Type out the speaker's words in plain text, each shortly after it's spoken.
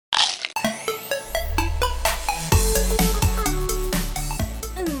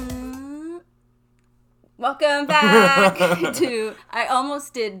Welcome back to... I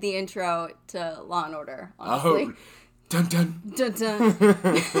almost did the intro to Law & Order, honestly. Oh, dun dun. Dun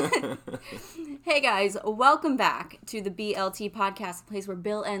dun. Hey guys, welcome back to the BLT podcast, the place where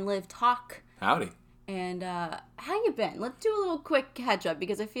Bill and Liv talk. Howdy. And how you been? Let's do a little quick catch up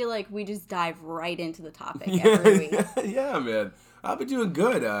because I feel like we just dive right into the topic every week. Yeah, man. I've been doing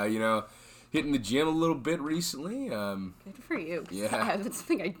good. Hitting the gym a little bit recently. Good for you. Yeah. That's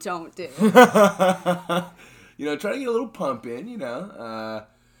something I don't do. Trying to get a little pump in,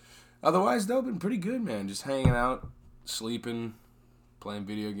 Otherwise, though, been pretty good, man. Just hanging out, sleeping, playing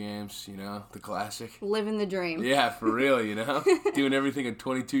video games, the classic. Living the dream. Yeah, for real, Doing everything a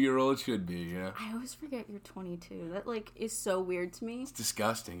 22-year-old should be, I always forget you're 22. That, is so weird to me. It's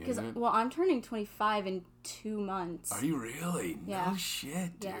disgusting, isn't it? Well, I'm turning 25 in 2 months. Are you really? Yeah. No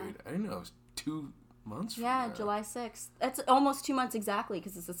shit, dude. Yeah. I didn't know it was 2 months from Yeah, now. July 6th. That's almost 2 months exactly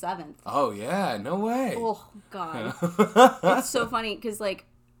because it's the 7th. Oh, yeah. No way. Oh, God. It's so funny because,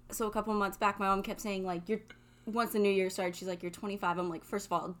 so a couple months back, my mom kept saying, once the new year started, she's like, you're 25. I'm like, first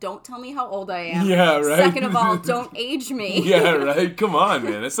of all, don't tell me how old I am. Yeah, right. Second of all, don't age me. Yeah, right. Come on,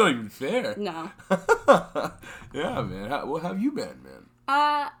 man. That's not even fair. No. Yeah, man. How have you been, man?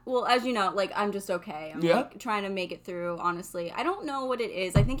 Well, as you know, I'm just okay. I'm, trying to make it through, honestly. I don't know what it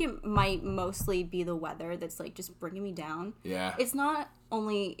is. I think it might mostly be the weather that's, just bringing me down. Yeah. It's not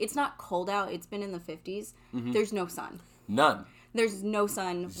cold out. It's been in the 50s. Mm-hmm. There's no sun. None. There's no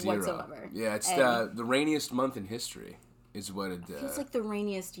sun Zero. whatsoever. Yeah, it's the rainiest month in history is what it... Feels like the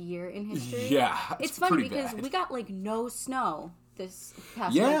rainiest year in history. Yeah, it's funny because bad. we got, no snow this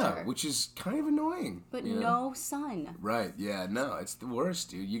past yeah, winter. which is kind of annoying. But no sun. Right, yeah, no, it's the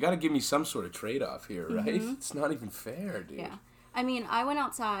worst, dude. You got to give me some sort of trade-off here, right? Mm-hmm. It's not even fair, dude. Yeah. I mean, I went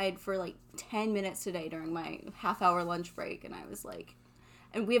outside for, 10 minutes today during my half-hour lunch break, and I was like...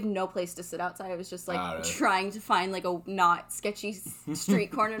 And we have no place to sit outside. I was just, really? trying to find, a not sketchy street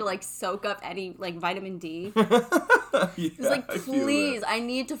corner to, soak up any, vitamin D. It was please, I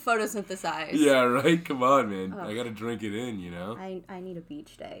need to photosynthesize. Yeah, right? Come on, man. I gotta drink it in, I need a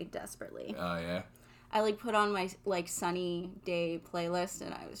beach day, desperately. Oh, yeah? I, put on my, sunny day playlist,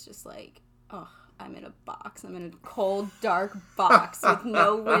 and I was just oh, I'm in a box. I'm in a cold, dark box with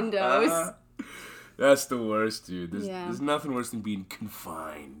no windows. That's the worst, dude. Yeah. There's nothing worse than being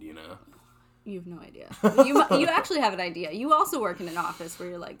confined, You have no idea. You actually have an idea. You also work in an office where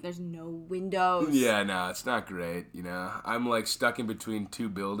you're there's no windows. Yeah, no, it's not great, I'm, stuck in between 2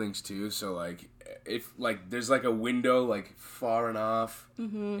 buildings, too, so, if, there's, a window, far enough,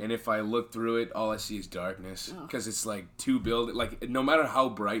 mm-hmm. and if I look through it, all I see is darkness, because it's, 2 buildings, no matter how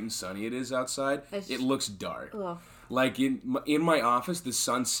bright and sunny it is outside, it looks dark. Ugh. In my office, the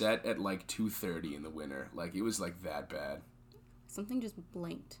sun set at 2:30 in the winter. It was that bad. Something just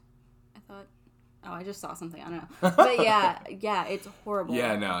blinked. I thought, I just saw something. I don't know. But yeah, it's horrible.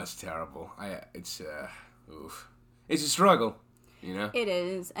 Yeah, no, it's terrible. It's a struggle, It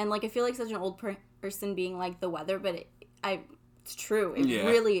is, and I feel like such an old person being the weather, but it's true. It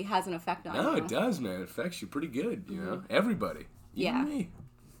really has an effect on you. No, it does, man. It affects you pretty good. Everybody. Even me.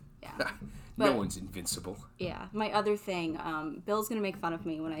 Yeah. No one's invincible. Yeah. My other thing, Bill's going to make fun of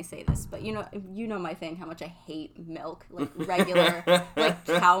me when I say this, but you know my thing, how much I hate milk, regular,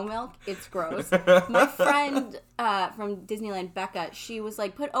 cow milk. It's gross. My friend from Disneyland, Becca, she was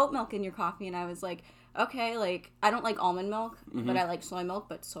put oat milk in your coffee, and I was okay, I don't like almond milk, mm-hmm. but I like soy milk,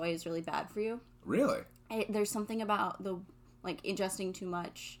 but soy is really bad for you. Really? There's something about the, ingesting too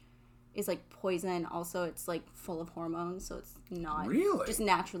much is poison. Also, it's full of hormones, so it's not really just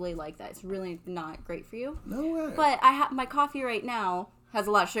naturally like that. It's really not great for you. No way. But I have my coffee right now has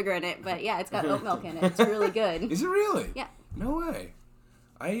a lot of sugar in it, but yeah, it's got oat milk in it. It's really good. Is it really? Yeah. No way.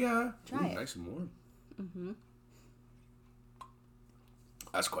 Try it. Nice and warm. Mm-hmm.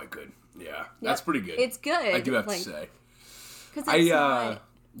 That's quite good. Yeah, that's pretty good. It's good. I do have to say. Because it's not...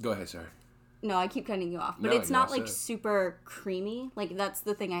 Go ahead, sorry. No, I keep cutting you off. But it's not super creamy. That's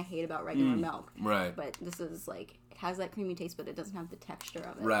the thing I hate about regular milk. Right. But this is it has that creamy taste, but it doesn't have the texture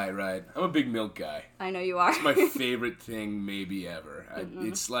of it. Right. I'm a big milk guy. I know you are. It's my favorite thing maybe ever. Mm-hmm.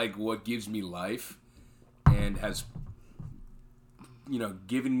 It's what gives me life and has,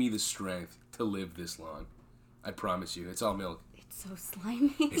 given me the strength to live this long. I promise you. It's all milk. It's so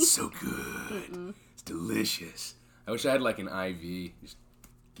slimy. It's so good. Mm-mm. It's delicious. I wish I had an IV. Just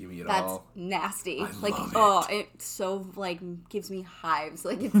give me it all. That's nasty. I love it so gives me hives.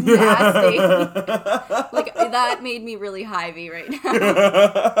 It's nasty. That made me really hivey right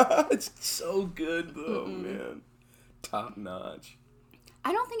now. It's so good though, man. Top notch.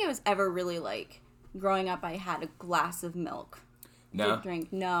 I don't think I was ever really growing up I had a glass of milk to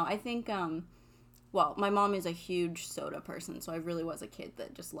drink. No, I think Well, my mom is a huge soda person, so I really was a kid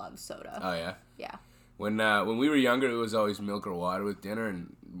that just loved soda. Oh yeah. Yeah. When we were younger, it was always milk or water with dinner,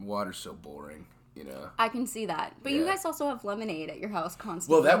 and water's so boring, you know. I can see that. But Yeah. you guys also have lemonade at your house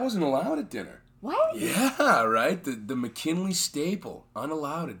constantly. Well, that wasn't allowed at dinner. What? Yeah, right? The McKinley staple,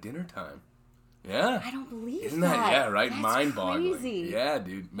 unallowed at dinner time. Yeah. I don't believe Isn't that, yeah, right? That's Mind-boggling. crazy. Yeah,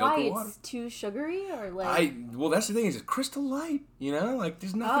 dude. Milk Why? or water. It's too sugary or like... Well, that's the thing, is it's crystal light, you know? Like,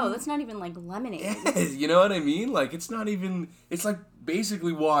 there's nothing... Oh, that's not even like lemonade. Yeah, you know what I mean? Like, it's not even... It's like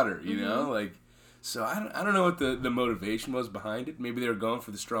basically water, you know? Like, so I don't know what the motivation was behind it. Maybe they were going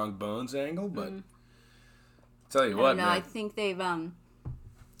for the strong bones angle, but... Tell you I what, don't know. man. I think they've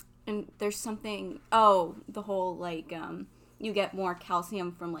and there's something. Oh, the whole like you get more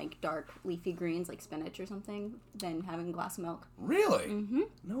calcium from like dark leafy greens like spinach or something than having a glass of milk. Really? Mm-hmm.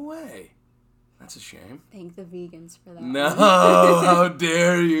 No way. That's a shame. Thank the vegans for that. No, how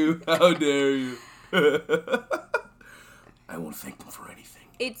dare you? How dare you? I won't thank them for anything.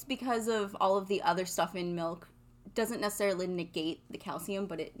 It's because of all of the other stuff in milk. Doesn't necessarily negate the calcium,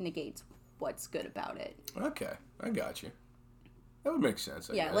 but it negates what's good about it. Okay, I got you. That would make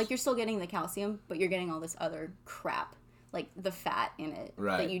sense, I guess. Like you're still getting the calcium, but you're getting all this other crap, like the fat in it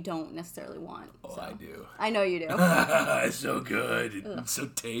that you don't necessarily want. Oh, so. I do. I know you do. It's so good. It's so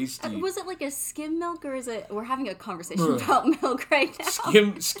tasty. Was it like a skim milk, or is it? We're having a conversation about milk right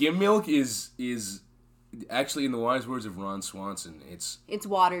now. Skim milk is actually, in the wise words of Ron Swanson, it's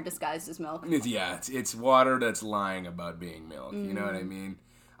water disguised as milk. It's water that's lying about being milk. You know what I mean?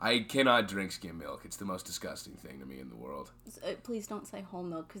 I cannot drink skim milk. It's the most disgusting thing to me in the world. Please don't say whole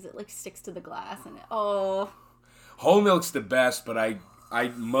milk because it like sticks to the glass and Whole milk's the best, but I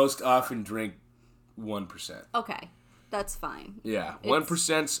most often drink 1%. Okay, that's fine. Yeah,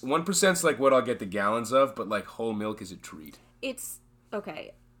 1%'s like what I'll get the gallons of, but like whole milk is a treat. It's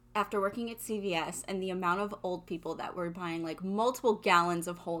okay. After working at CVS and the amount of old people that were buying like multiple gallons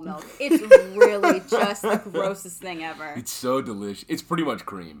of whole milk, it's really just the grossest thing ever. It's so delicious. It's pretty much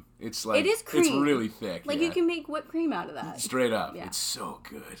cream. It's like it is cream. It's really thick. Like you can make whipped cream out of that. Straight up. Yeah. It's so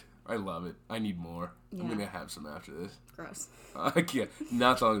good. I love it. I need more. Yeah. I'm gonna have some after this. Gross. I can't.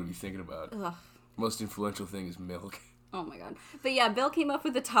 Not all I'm gonna be thinking about. Ugh. Most influential thing is milk. Oh my god. But yeah, Bill came up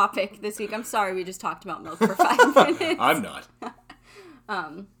with a topic this week. I'm sorry we just talked about milk for 5 minutes. I'm not.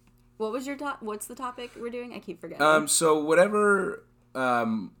 What was your what's the topic we're doing? I keep forgetting. So whatever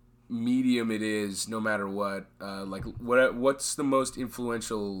medium it is, no matter what, like what's the most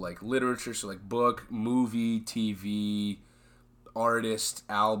influential like literature? So like book, movie, TV, artist,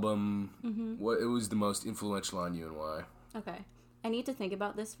 album. What it was the most influential on you and why? Okay. I need to think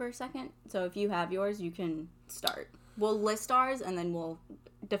about this for a second. So if you have yours, you can start. We'll list ours and then we'll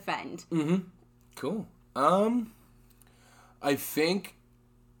defend. Cool. I think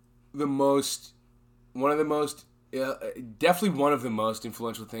definitely one of the most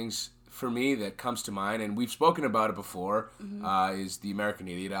influential things for me that comes to mind, and we've spoken about it before, is the American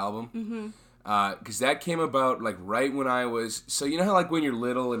Idiot album. Because that came about like right when I was, so you know how like when you're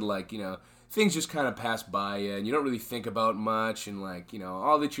little and like, you know, things just kind of pass by you and you don't really think about much, and like, you know,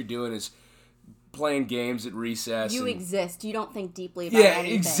 all that you're doing is playing games at recess. You and, exist. You don't think deeply about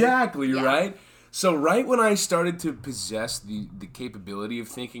anything. Exactly, Yeah. right? So right when I started to possess the capability of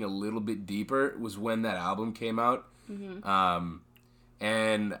thinking a little bit deeper was when that album came out.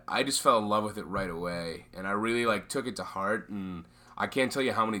 And I just fell in love with it right away. And I really like took it to heart, and I can't tell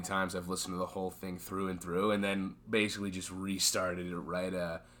you how many times I've listened to the whole thing through and through, and then basically just restarted it right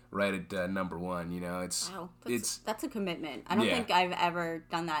at number one. You know, Wow, that's a commitment. I don't think I've ever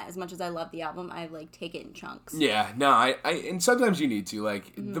done that. As much as I love the album, I like take it in chunks. Yeah, no, I and sometimes you need to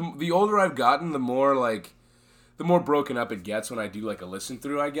like the older I've gotten, the more broken up it gets when I do like a listen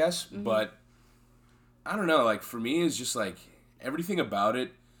through, I guess. But I don't know, like for me, it's just like everything about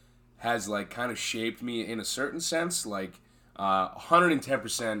it has like kind of shaped me in a certain sense. Like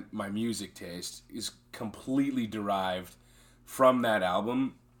 110% my music taste is completely derived from that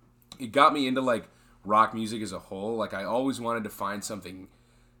album. It got me into like rock music as a whole. Like I always wanted to find something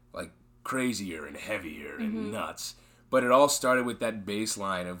like crazier and heavier and nuts. But it all started with that bass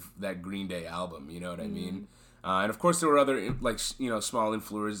line of that Green Day album, you know what I mean? And of course there were other like, you know, small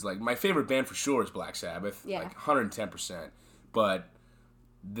influences. Like my favorite band for sure is Black Sabbath, like 110%. But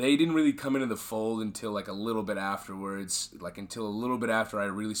they didn't really come into the fold until like a little bit afterwards, like until a little bit after I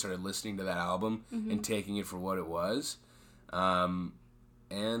really started listening to that album and taking it for what it was.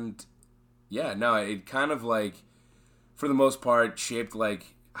 And yeah, no, it kind of like, for the most part, shaped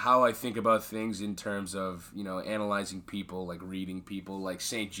like how I think about things in terms of, you know, analyzing people, like reading people, like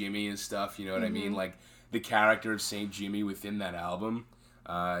St. Jimmy and stuff, you know what I mean? Like the character of St. Jimmy within that album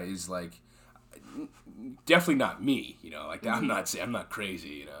is like, definitely not me, you know, like I'm not crazy,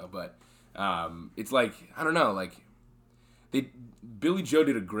 you know, but it's like, I don't know, like Billy Joe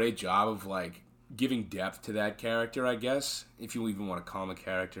did a great job of like giving depth to that character, I guess, if you even want to call him a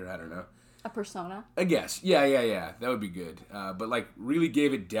character, I don't know. A persona? I guess. Yeah. That would be good. But like really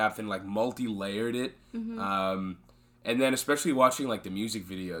gave it depth and like multi-layered it. And then especially watching like the music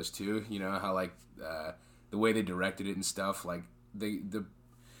videos too, you know, how like the way they directed it and stuff, like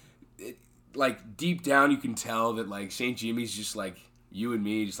like deep down you can tell that like St. Jimmy's just like you and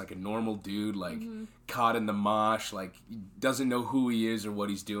me, just like a normal dude, like caught in the mosh, like doesn't know who he is or what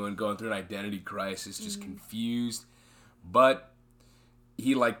he's doing, going through an identity crisis, just confused. But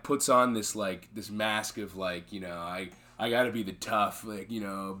he like puts on this mask of like, you know, I gotta be the tough, like, you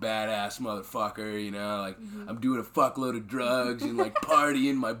know, badass motherfucker, you know, like I'm doing a fuckload of drugs and like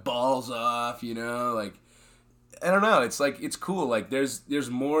partying my balls off, you know, like I don't know, it's like it's cool, like there's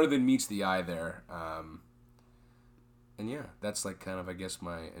more than meets the eye there, and yeah, that's like kind of I guess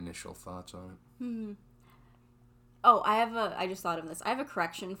my initial thoughts on it. Oh, I just thought of this. I have a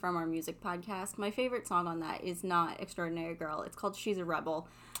correction from our music podcast. My favorite song on that is not Extraordinary Girl. It's called She's a Rebel.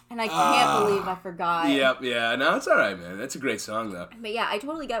 And I can't believe I forgot. Yep, yeah. No, it's alright, man. That's a great song, though. But yeah, I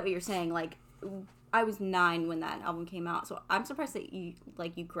totally get what you're saying. Like, I was 9 when that album came out, so I'm surprised that you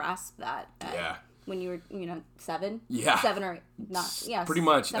grasped that. When you were, 7? Yeah. 7 or 8. Not, yeah. Pretty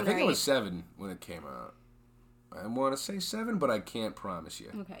much. I think it was 8. 7 when it came out. I want to say 7, but I can't promise you.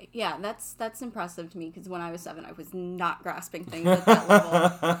 Okay, yeah, that's impressive to me because when I was 7, I was not grasping things at that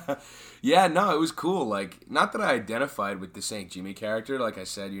level. Yeah, no, it was cool. Like, not that I identified with the St. Jimmy character, like I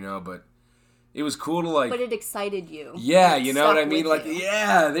said, you know, but it was cool to like. But it excited you. Yeah, you know what I mean. Like,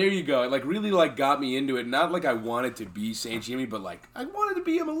 yeah, there you go. It like really like got me into it. Not like I wanted to be St. Jimmy, but like I wanted to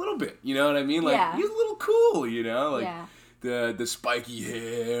be him a little bit. You know what I mean? Like he's a little cool. You know, like. Yeah. The spiky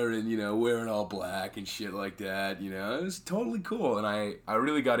hair and, you know, wearing all black and shit like that, you know, it was totally cool, and I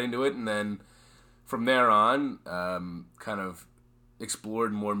really got into it, and then from there on, kind of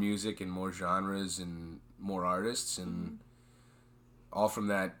explored more music and more genres and more artists, and all from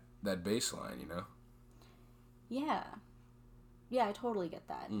that bass line, you know? Yeah, I totally get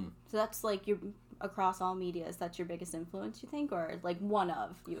that. So that's like across all medias, that's your biggest influence, you think, or like one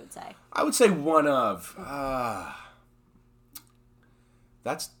of, you would say? I would say one of.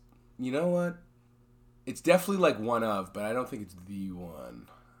 That's, you know what? It's definitely like one of, but I don't think it's the one.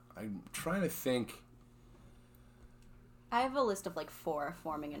 I'm trying to think. I have a list of like 4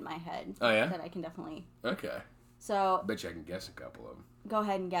 forming in my head. Oh, yeah? That I can definitely. Okay. So. I bet you I can guess a couple of them. Go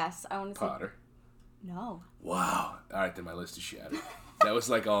ahead and guess. I want to say. Potter. No. Wow. All right, then my list is shattered. That was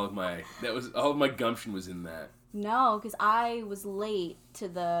like all of my gumption was in that. No, because I was late to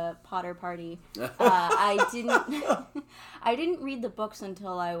the Potter party. I didn't read the books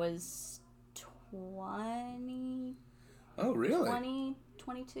until I was 20. Oh, really? 20,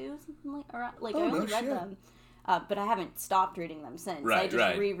 22, something like around. Like I only read them, but I haven't stopped reading them since. Right, I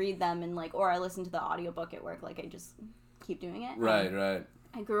just reread them and or I listen to the audiobook at work. Like I just keep doing it. Right.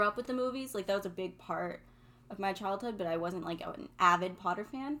 I grew up with the movies. Like that was a big part of my childhood, but I wasn't like an avid Potter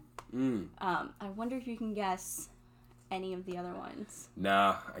fan. I wonder if you can guess any of the other ones.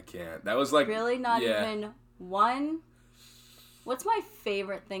 Nah, I can't. That was like really not even one. What's my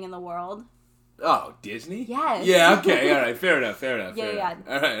favorite thing in the world? Oh, Disney? Yes. Yeah. Okay. All right. Fair enough. Yeah.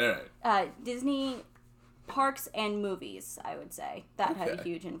 All right. Disney parks and movies. I would say that had a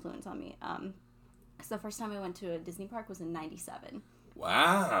huge influence on me. So the first time I went to a Disney park was in '97.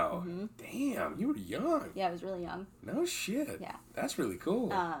 Wow. Damn, you were young. Yeah, I was really young. No shit. Yeah. That's really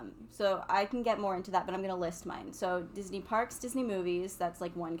cool. So I can get more into that, but I'm going to list mine. So Disney parks, Disney movies, that's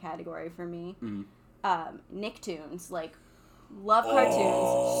like one category for me. Nicktoons, like love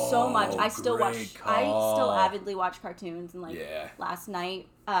cartoons so much. I still avidly watch cartoons, and last night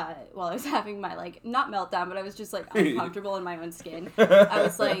while I was having my not meltdown, but I was just uncomfortable in my own skin. I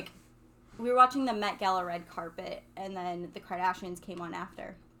was like, we were watching the Met Gala red carpet, and then the Kardashians came on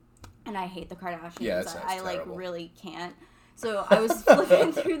after. And I hate the Kardashians. Yeah, I terrible. Really can't. So I was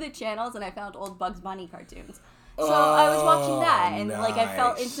flipping through the channels, and I found old Bugs Bunny cartoons. So I was watching that, and nice. I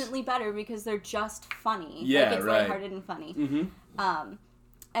felt instantly better because they're just funny. Yeah, it's lighthearted and funny.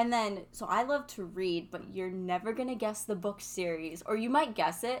 And then, so I love to read, but you're never going to guess the book series. Or you might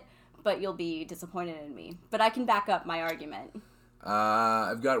guess it, but you'll be disappointed in me. But I can back up my argument.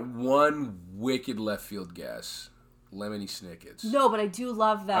 I've got one wicked left field guess. Lemony Snickets. No, but I do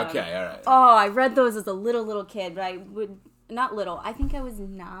love them. Okay, all right. Oh, I read those as a little kid, but I would... Not little. I think I was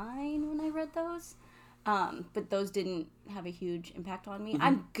 9 when I read those. But those didn't have a huge impact on me.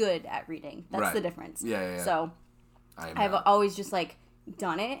 I'm good at reading. That's the difference. Yeah. So I've always just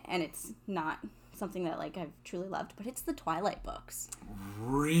done it, and it's not something that like I've truly loved, but it's the Twilight books.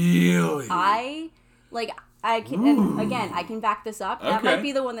 Really? I can, and again, I can back this up. That might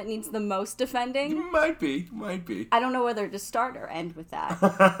be the one that needs the most defending. Might be. I don't know whether to start or end with that.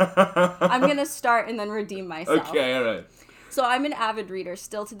 I'm going to start and then redeem myself. Okay, all right. So I'm an avid reader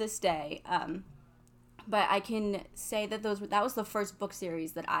still to this day. But I can say that that was the first book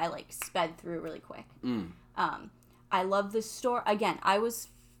series that I like sped through really quick. I love the story. Again, I was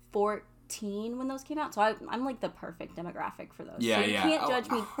 14 when those came out, so I'm like the perfect demographic for those. Yeah, so you can't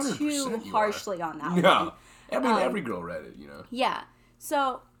judge me too harshly on that one. I mean, every girl read it, Yeah.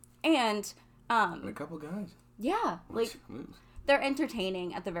 So, and a couple guys. Yeah, like they're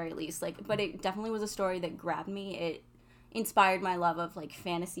entertaining at the very least. Like, but it definitely was a story that grabbed me. It inspired my love of like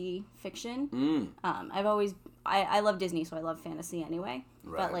fantasy fiction. I love Disney, so I love fantasy anyway.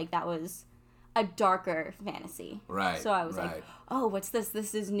 Right. But like that was a darker fantasy. Right. So I was like, oh, what's this?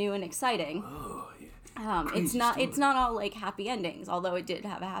 This is new and exciting. Oh, yeah. It's not all like happy endings, although it did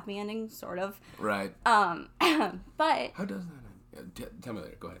have a happy ending, sort of. Right. But how does that end? Tell me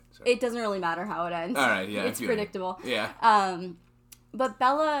later. Go ahead. Sorry. It doesn't really matter how it ends. All right. Yeah. It's predictable. Yeah. But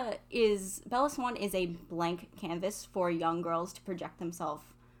Bella Swan is a blank canvas for young girls to project themselves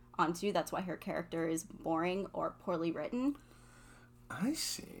onto. That's why her character is boring or poorly written. I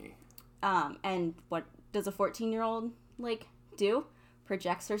see. And what does a 14-year-old like do?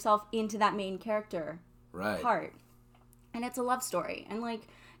 Projects herself into that main character part. And it's a love story. And like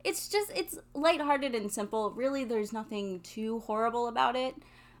it's lighthearted and simple. Really, there's nothing too horrible about it.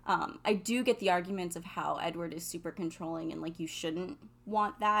 I do get the arguments of how Edward is super controlling and like you shouldn't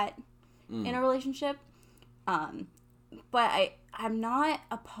want that in a relationship. But I'm not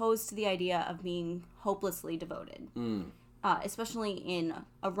opposed to the idea of being hopelessly devoted. Especially in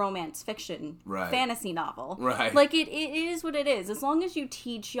a romance fiction fantasy novel. Right. Like it is what it is. As long as you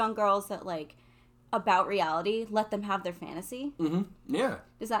teach young girls that like about reality, let them have their fantasy. Mm-hmm. Yeah.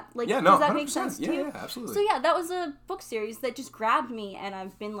 Does that like yeah, no, does that 100%. make sense to you? Yeah, absolutely. So yeah, that was a book series that just grabbed me, and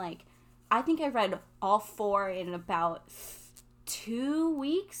I've been like, I think I read all 4 in about 2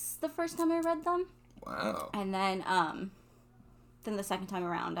 weeks the first time I read them. Wow. And then the second time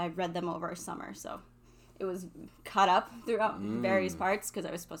around I read them over summer, so it was cut up throughout various parts because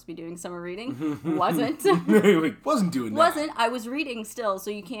I was supposed to be doing summer reading. Wasn't. Wasn't doing that. Wasn't. I was reading still, so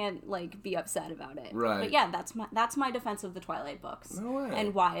you can't like be upset about it. Right. But yeah, that's my defense of the Twilight books. No way.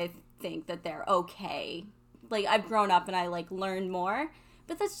 And why I think that they're okay. Like I've grown up and I like learned more.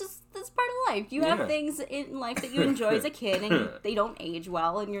 But that's part of life. You have things in life that you enjoy as a kid and they don't age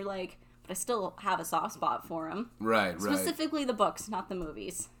well, and you're like, but I still have a soft spot for them. Right. Specifically the books, not the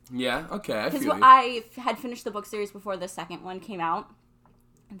movies. Yeah, okay, I feel you. Because I had finished the book series before the second one came out,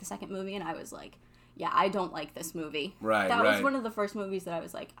 the second movie, and I was like, yeah, I don't like this movie. Right, That was one of the first movies that I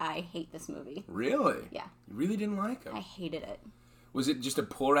was like, I hate this movie. Really? Yeah. You really didn't like it? I hated it. Was it just a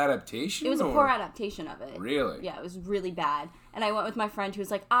poor adaptation? It was a poor adaptation of it. Really? Yeah, it was really bad. And I went with my friend who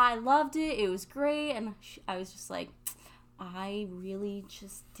was like, I loved it, it was great, and I was just like, I really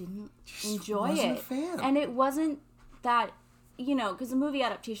just didn't enjoy wasn't it. A fan. And it wasn't that, because the movie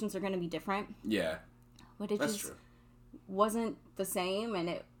adaptations are going to be different. Yeah. But it That's just true. wasn't the same,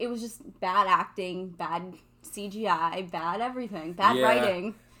 and it was just bad acting, bad CGI, bad everything, bad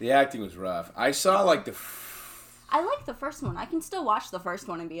writing. The acting was rough. I saw like I liked the first one. I can still watch the first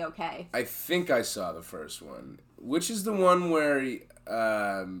one and be okay. I think I saw the first one. Which is the one where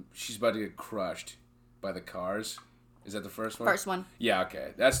she's about to get crushed by the cars? Is that the first one? First one. Yeah,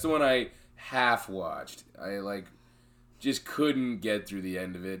 okay. That's the one I half watched. I just couldn't get through the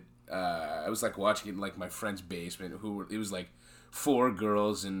end of it. I was like watching it in like my friend's basement. It was like 4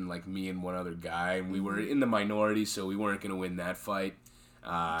 girls and like me and one other guy, and we were in the minority, so we weren't gonna win that fight.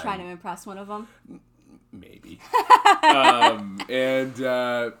 Trying to impress one of them. Maybe. Yeah,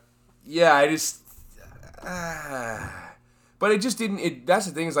 I just. But it just didn't. That's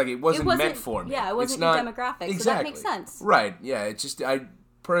the thing. Is like it wasn't meant for me. Yeah, it wasn't your demographic. Exactly. So that makes sense. Right. Yeah. It's just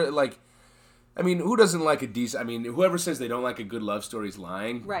I mean, who doesn't like a decent... I mean, whoever says they don't like a good love story is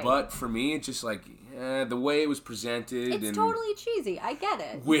lying. Right. But for me, it's just like, the way it was presented... It's totally cheesy. I get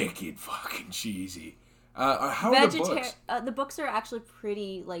it. Wicked fucking cheesy. How are the books? The books are actually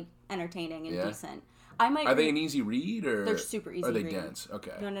pretty, like, entertaining and decent. Are they an easy read, or... They're super easy to read. Are they dense?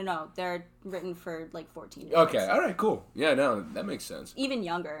 Okay. No. They're written for, like, 14-year-olds. Okay, all right, cool. Yeah, no, that makes sense. Even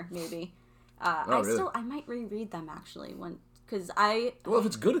younger, maybe. Really? I might reread them, actually, because Well, if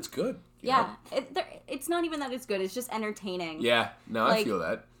it's good, it's good. Yeah, it's not even that it's good. It's just entertaining. Yeah, no, I feel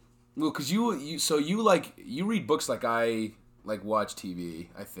that. Well, because you read books like I watch TV.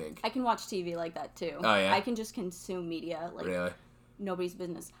 I think I can watch TV like that too. Oh yeah, I can just consume media like really. nobody's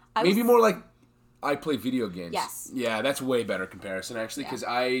business. Maybe more like I play video games. Yes. Yeah, that's way better comparison, actually, because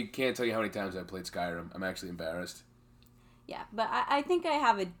I can't tell you how many times I've played Skyrim. I'm actually embarrassed. Yeah, but I think I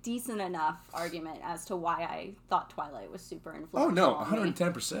have a decent enough argument as to why I thought Twilight was super influential. Oh, no, on me.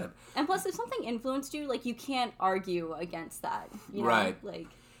 110%. And plus, if something influenced you, like, you can't argue against that. You know? Right. Like,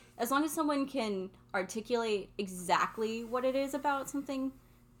 as long as someone can articulate exactly what it is about something,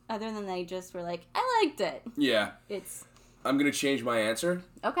 other than they just were like, I liked it. Yeah. It's... I'm going to change my answer.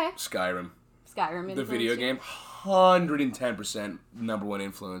 Okay. Skyrim. Skyrim The video game. 110% number one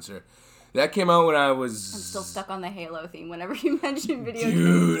influencer. That came out when I was... I'm still stuck on the Halo theme whenever you mention video games.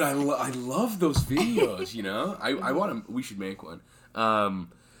 Dude, I love those videos, you know? I want to... We should make one.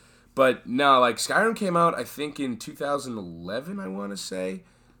 But no, like, Skyrim came out, I think, in 2011, I want to say.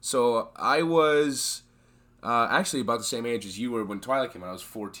 So I was actually about the same age as you were when Twilight came out. I was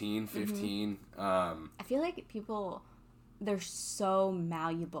 14, 15. I feel like people... They're so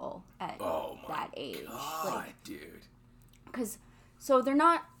malleable at that age. God, like, dude. Because, so they're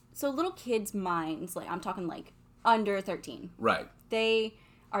not... So little kids' minds, like, I'm talking, like, under 13. Right. They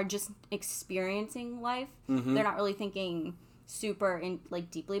are just experiencing life. Mm-hmm. They're not really thinking super,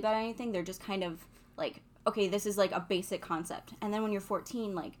 deeply about anything. They're just kind of, like, okay, this is, like, a basic concept. And then when you're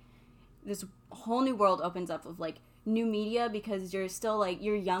 14, like, this whole new world opens up of, like, new media because you're still, like,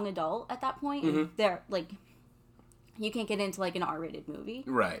 you're a young adult at that point. Mm-hmm. And they're, like, you can't get into, like, an R-rated movie.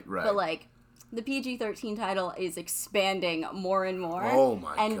 Right. But, like... The PG-13 title is expanding more and more. Oh,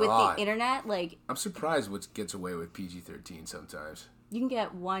 my God. And with the internet, like... I'm surprised what gets away with PG-13 sometimes. You can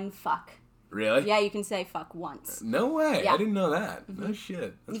get one fuck. Really? Yeah, you can say fuck once. No way. Yeah. I didn't know that. Mm-hmm. No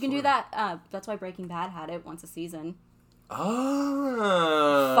shit. That's you can funny. do that. That's why Breaking Bad had it once a season.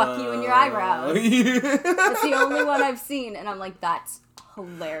 Oh. Fuck you and your eyebrows. It's the only one I've seen, and I'm like, that's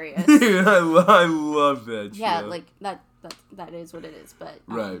hilarious. I love that Yeah, show. like, that is what it is. But,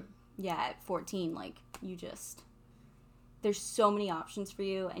 Right. Yeah, at 14, like, you just... There's so many options for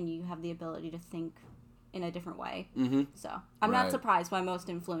you, and you have the ability to think in a different way. Mm-hmm. So, I'm Right. not surprised why most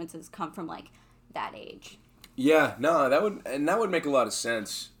influences come from, like, that age. Yeah, no, that would make a lot of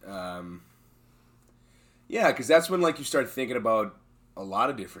sense. Yeah, because that's when, like, you start thinking about a lot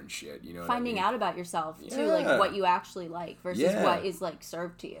of different shit, you know what I Finding mean? out about yourself, too, Yeah. like, what you actually like versus Yeah. what is, like,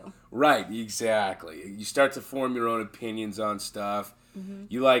 served to you. Right, exactly. You start to form your own opinions on stuff. Mm-hmm.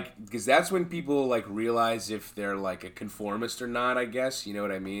 You, like, because that's when people, like, realize if they're, like, a conformist or not, I guess, you know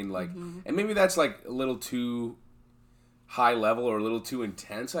what I mean? Like, and maybe that's, like, a little too high level or a little too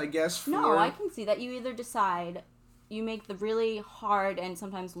intense, I guess, for... No, I can see that. You either decide, you make the really hard and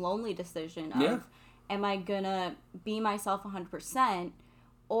sometimes lonely decision of, am I gonna be myself 100%,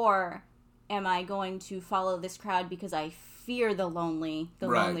 or am I going to follow this crowd because I fear the lonely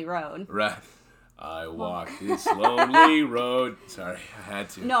road? Right. I walk this lonely road. Sorry, I had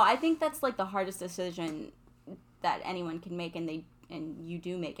to. No, I think that's, like, the hardest decision that anyone can make, and you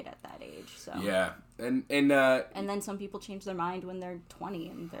do make it at that age. So Yeah, and then some people change their mind when they're 20,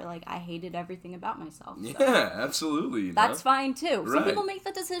 and they're like, I hated everything about myself. So. yeah, absolutely. You know? That's fine too. Some Right. people make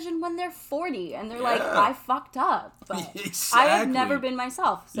the decision when they're 40 and they're Yeah. like, I fucked up. But Exactly. I have never been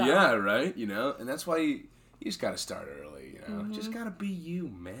myself. So. Yeah, right. You know, and that's why you just gotta start early. You know, just gotta be you,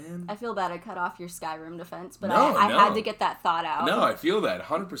 man. I feel bad I cut off your Skyrim defense, but No, I no. had to get that thought out. No, I feel that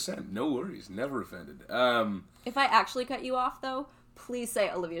 100%. No worries. Never offended. If I actually cut you off though, please say,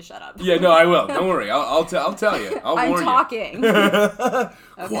 Olivia, shut up. Yeah, no, I will. Don't worry. I'll tell you. I'll I'm warn talking. you.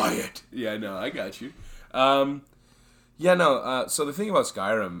 Quiet. Yeah, no, I got you. Yeah, no. So the thing about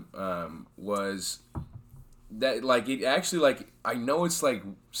Skyrim was that, like, it actually, like, I know it's like,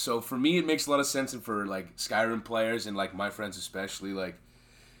 so for me it makes a lot of sense, and for, like, Skyrim players and, like, my friends especially, like,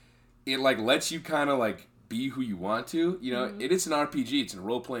 it, like, lets you kind of, like, be who you want to, you know. It is an RPG, it's a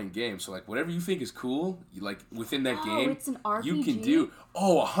role-playing game, so, like, whatever you think is cool, you, like, within that game, it's an RPG? you can do.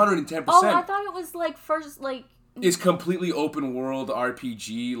 110%. Oh, I thought it was like first, like... It's completely open world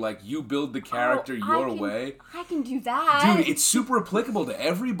RPG. Like, you build the character your way. I can do that. Dude, it's super applicable to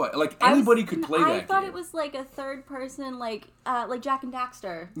everybody. Like, anybody could play that I thought game. it was like a third person, like Jack and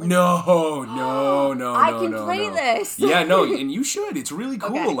Daxter. Like, No. I can play this. Yeah, no, and you should. It's really cool.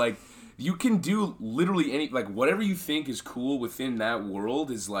 Okay. Like, you can do literally any, like, whatever you think is cool within that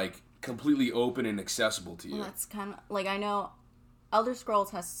world is, like, completely open and accessible to you. Well, that's kind of, like, I know Elder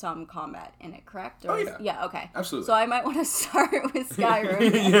Scrolls has some combat in it, correct? Oh, yeah. Yeah, okay. Absolutely. So I might want to start with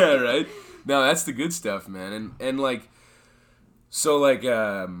Skyrim. Yeah, right? No, that's the good stuff, man. And like, so, like,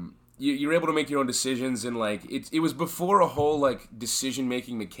 you're able to make your own decisions, and like it was before a whole like decision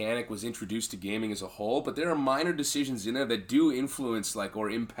making mechanic was introduced to gaming as a whole. But there are minor decisions in there that do influence like or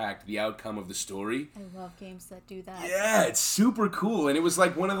impact the outcome of the story. I love games that do that. Yeah, it's super cool, and it was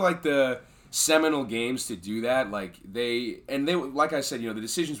like one of like the seminal games to do that. Like they like I said, the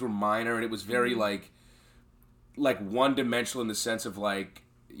decisions were minor, and it was very like one dimensional in the sense of like.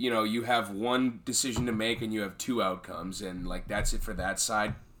 You have one decision to make and you have two outcomes, and like that's it for that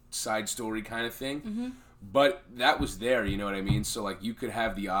side story kind of thing. Mm-hmm. But that was there, you know what I mean? So like you could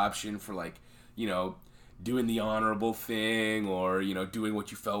have the option for like, doing the honorable thing, or doing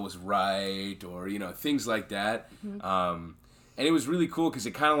what you felt was right, or things like that. Mm-hmm. And it was really cool because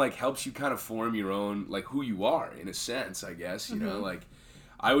it kind of like helps you kind of form your own like who you are in a sense, I guess. Like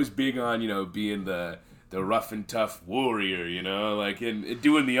I was big on being the rough and tough warrior, like and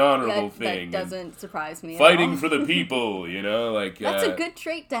doing the honorable thing. That doesn't surprise me. Fighting for the people, like that's a good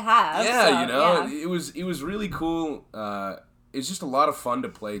trait to have. Yeah, so, it was really cool. It's just a lot of fun to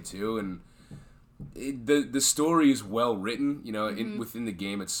play too, and the story is well written, within the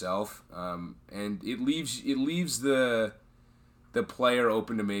game itself, and it leaves the player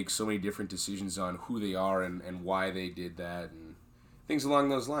open to make so many different decisions on who they are and why they did that. And things along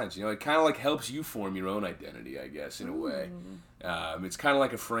those lines, it kind of like helps you form your own identity, I guess, in a way. It's kind of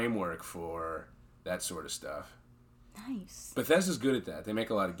like a framework for that sort of stuff. Nice. Bethesda's good at that. They make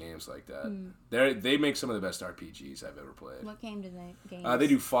a lot of games like that. They make some of the best RPGs I've ever played. What game do they? They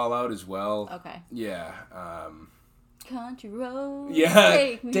do Fallout as well. Okay. Yeah. Country road. Yeah.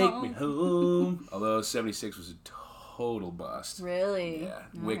 Take me home. Although 76 was a total bust. Really? Yeah.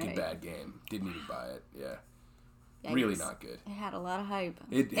 All Wicked right. bad game. Didn't even buy it. Yeah. Yikes. Really not good. It had a lot of hype.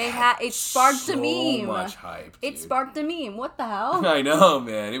 It sparked a meme. So much hype. Dude. It sparked a meme. What the hell? I know,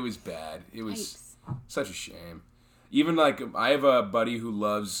 man. It was bad. It was such a shame. Even like I have a buddy who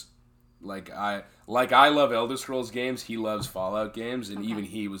loves I love Elder Scrolls games. He loves Fallout games, and even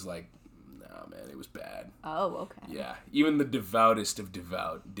he was like, "No, man, it was bad." Oh, okay. Yeah, even the devoutest of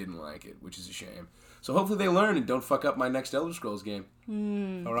devout didn't like it, which is a shame. So hopefully they learn and don't fuck up my next Elder Scrolls game,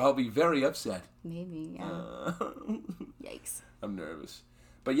 or I'll be very upset. Maybe, yeah. Yikes. I'm nervous.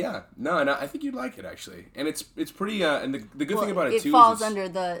 But yeah, no, and I think you'd like it actually, and it's pretty. And the good thing about it too falls is under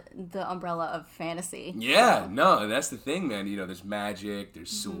the umbrella of fantasy. Yeah, no, and that's the thing, man. There's magic,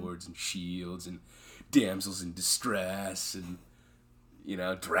 there's swords and shields and damsels in distress, and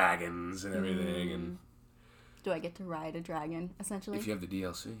dragons and everything. And do I get to ride a dragon essentially? if you have the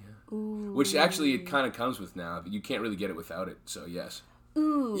DLC, yeah. Ooh. Which actually it kind of comes with now, but you can't really get it without it. So yes.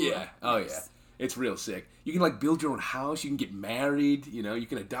 Ooh. Yeah. Oh yeah. It's real sick. You can build your own house. You can get married. You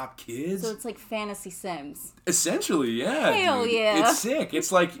can adopt kids. So it's like fantasy Sims. Essentially, yeah. Hell dude. yeah. It's sick.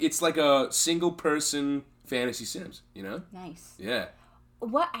 It's like a single person fantasy Sims. Nice. Yeah.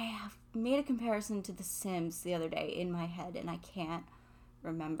 What I have made a comparison to The Sims the other day in my head, and I can't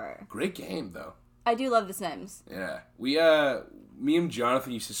remember. Great game though. I do love The Sims. Yeah. Me and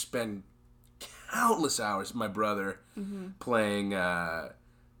Jonathan used to spend countless hours, my brother, playing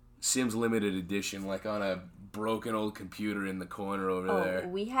Sims Limited Edition, on a broken old computer in the corner over there.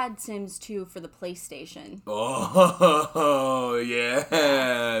 We had Sims 2 for the PlayStation. Oh, yeah.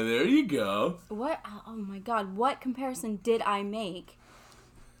 There you go. What? Oh my god, what comparison did I make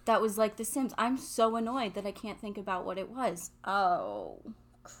that was like The Sims? I'm so annoyed that I can't think about what it was. Oh,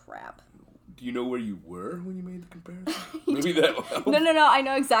 crap. Do you know where you were when you made the comparison? Maybe that will help. No, I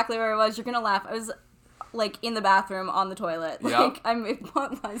know exactly where it was. You're gonna laugh. I was in the bathroom on the toilet. Yep.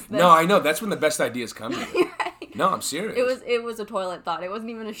 What was this? No, I know. That's when the best ideas come to you. Right. No, I'm serious. It was a toilet thought. It wasn't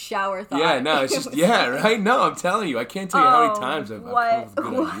even a shower thought. Yeah, no, it's just, yeah, right? No, I'm telling you. I can't tell you how many times I've come up with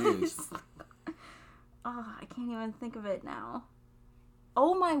good ideas. Oh, I can't even think of it now.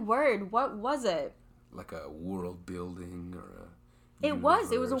 Oh my word, what was it? Like a world building or a It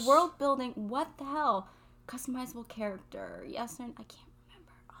was a world building. What the hell? Customizable character. Yes, and I can't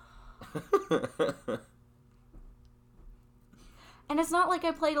remember. And it's not like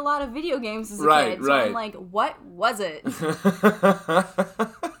I played a lot of video games as a kid. So I'm like, what was it?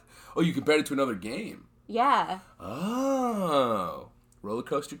 Oh, you compared it to another game. Yeah. Oh. Roller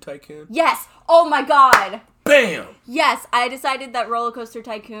Coaster Tycoon? Yes. Oh my god. Bam! Yes, I decided that Roller Coaster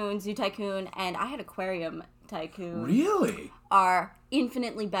Tycoon, Zoo Tycoon, and I had Aquarium Tycoon. Really? Are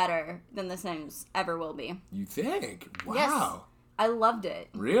infinitely better than The Sims ever will be. You think? Wow. Yes. I loved it.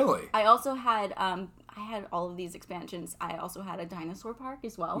 Really? I also had I had all of these expansions. I also had a dinosaur park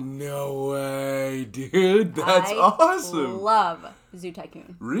as well. No way, dude. That's awesome. I love Zoo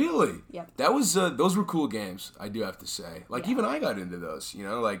Tycoon. Really? Yep. That was those were cool games, I do have to say. Even I got into those,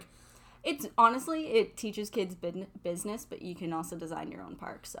 It's honestly, it teaches kids business, but you can also design your own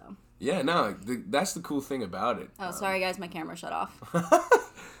park. So Yeah, no, that's the cool thing about it. oh, sorry guys, my camera shut off.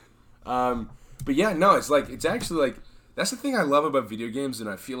 But yeah, no, it's actually like that's the thing I love about video games, and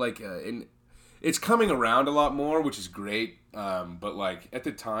I feel like it's coming around a lot more, which is great. But like at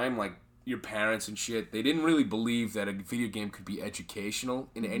the time, like your parents and shit, they didn't really believe that a video game could be educational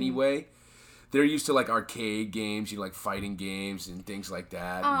in any way. They're used to like arcade games, like fighting games and things like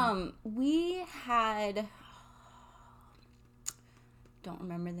that. We had, don't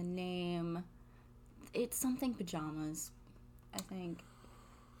remember the name. It's something pajamas, I think.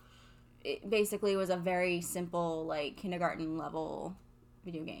 It basically was a very simple, like, kindergarten level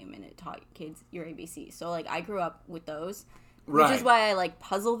video game, and it taught kids your ABC. So, like, I grew up with those, which is why I like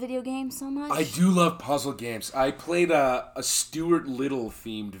puzzle video games so much. I do love puzzle games. I played a Stuart Little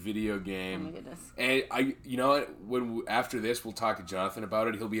themed video game. Oh my goodness! And you know what? After this, we'll talk to Jonathan about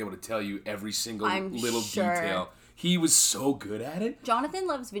it. He'll be able to tell you every single little detail. He was so good at it. Jonathan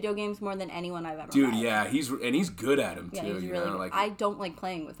loves video games more than anyone I've ever met. Dude, yeah, he's good at them too. Yeah, he's really good. Like, I don't like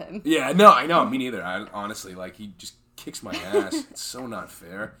playing with him. Yeah, no, I know. Me neither. I honestly, like, he just kicks my ass. It's so not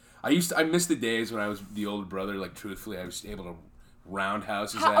fair. I miss the days when I was the older brother. Like, truthfully, I was able to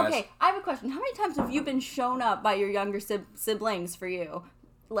roundhouse his ass. Okay, I have a question. How many times have you been shown up by your younger siblings for you?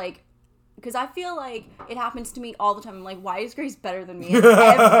 Like, because I feel like it happens to me all the time. I'm like, why is Grace better than me at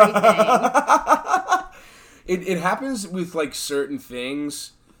everything? It happens with, like, certain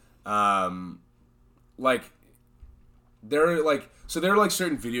things. Like, there are, like,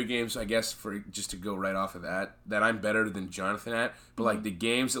 certain video games, I guess, for just to go right off of that I'm better than Jonathan at. But, like, the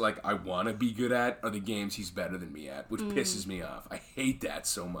games that, like, I want to be good at are the games he's better than me at, which pisses me off. I hate that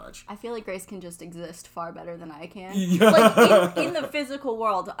so much. I feel like Grace can just exist far better than I can. Yeah. Like, in the physical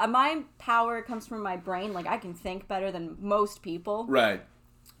world, my power comes from my brain. Like, I can think better than most people. Right.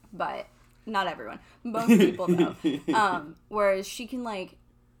 But not everyone. Most people, though. Whereas she can, like...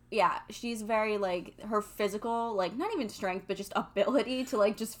 Yeah, she's very, like, her physical, like, not even strength, but just ability to,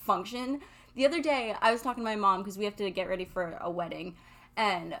 like, just function. The other day, I was talking to my mom, because we have to get ready for a wedding,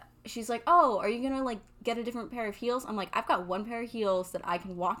 and she's like, oh, are you gonna, like, get a different pair of heels? I'm like, I've got one pair of heels that I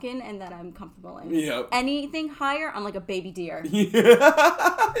can walk in and that I'm comfortable in. Yep. Anything higher, I'm like a baby deer.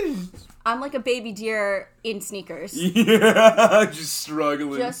 Yeah. I'm like a baby deer in sneakers. Yeah, just struggling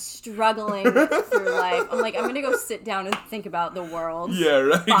through life. I'm like, I'm gonna go sit down and think about the world. Yeah,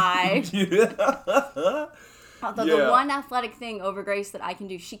 right. Bye. Yeah. Although the one athletic thing over Grace that I can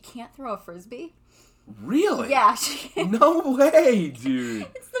do, she can't throw a frisbee. Really? Yeah, she can. No way, dude.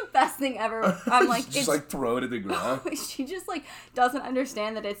 It's the best thing ever. I'm like, just like throw it at the ground. She just like doesn't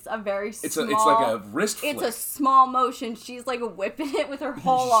understand that it's a very small. It's like a wrist flick. It's a small motion. She's like whipping it with her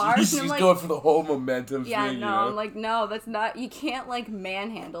whole arm. She's like, going for the whole momentum yeah, thing. no, you know? I'm like, no, that's not. You can't like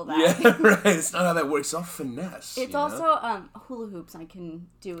manhandle that. Yeah, right. It's not how that works. It's all finesse. It's also hula hoops I can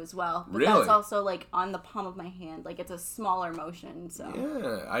do as well. But really? That's also like on the palm of my hand. Like it's a smaller motion. So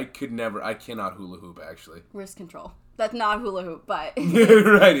yeah, I cannot hula hoop actually. Wrist control. That's not hula hoop, but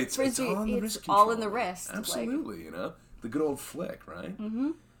right. It's all, it's all in the wrist. Absolutely, like, you know, the good old flick, right?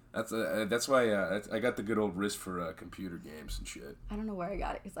 Mm-hmm. That's why I got the good old wrist for computer games and shit. I don't know where I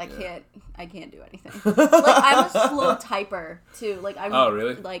got it because I can't do anything. Like I'm a slow typer too. Like oh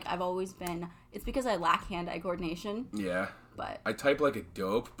really? Like I've always been. It's because I lack hand-eye coordination. Yeah. But I type like a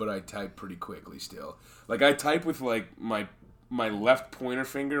dope, but I type pretty quickly still. Like I type with like my left pointer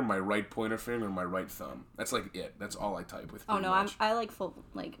finger, my right pointer finger, and my right thumb. That's like it. That's all I type with. Oh no, I like full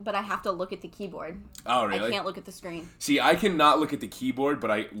but I have to look at the keyboard. Oh really? I can't look at the screen. See, I cannot look at the keyboard, but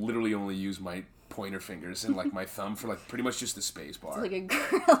I literally only use my pointer fingers and like my thumb for like pretty much just the space bar. It's like a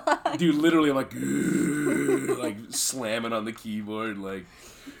gorilla. Dude, literally like like slamming on the keyboard like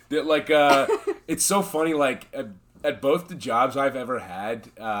it's so funny like. At both the jobs I've ever had,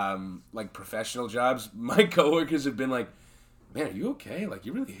 like professional jobs, my coworkers have been like, man, are you okay? Like,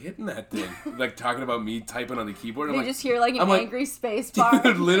 you're really hitting that thing. Like, talking about me typing on the keyboard. You like, just hear, like, an angry space bar.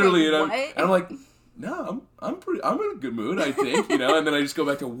 Dude, literally. Like, and I'm like, no, I'm in a good mood, I think, you know? And then I just go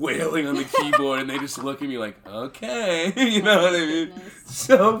back to wailing on the keyboard, and they just look at me like, okay. You know what I mean? Goodness.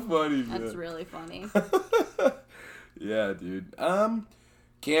 So funny, man. That's really funny. Yeah, dude.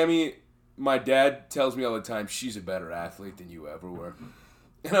 Cammie, my dad tells me all the time, she's a better athlete than you ever were.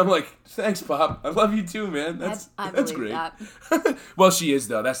 And I'm like, thanks, Pop. I love you too, man. That's great. That. Well, she is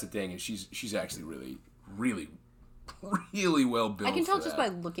though. That's the thing. Is she's actually really, really, really well built. I can tell just by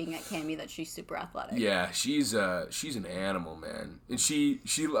looking at Cammie that she's super athletic. Yeah, she's an animal, man. And she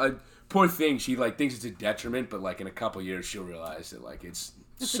poor thing. She like thinks it's a detriment, but like in a couple years she'll realize that like it's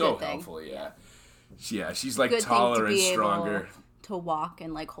so helpful. Yeah. Yeah, she's like taller and stronger. to walk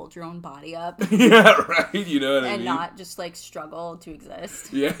and like hold your own body up Yeah, right. You know what I and mean? not just like struggle to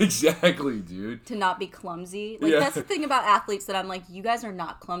exist. Yeah, exactly, dude. To not be clumsy. Like, Yeah. that's the thing about athletes that I'm like, you guys are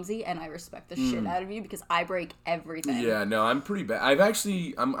not clumsy, and I respect the shit out of you because I break everything. Yeah, no, I'm pretty bad.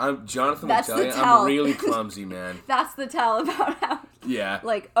 I'm Jonathan That's will tell the you, tell. I'm really clumsy, man. That's the tell about how, Yeah.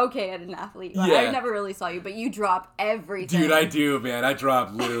 like, okay, at an athlete. Like, Yeah. I never really saw you, but you drop everything. Dude, I do, man. I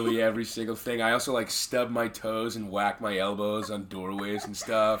drop literally every single thing. I also, like, stub my toes and whack my elbows on doorways and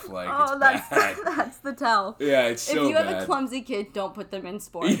stuff. Like, Oh, it's bad. that's the tell. Yeah, it's so bad. If you have a clumsy kid, don't put them in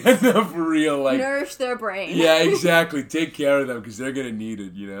sports. Yeah, no, for real. Like, Nourish their brain. yeah, exactly. Take care of them because they're going to need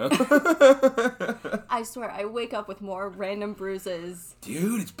it, you know? I swear, I wake up with more random bruises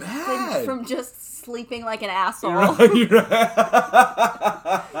Dude, it's bad. from just sleeping like an asshole. Right.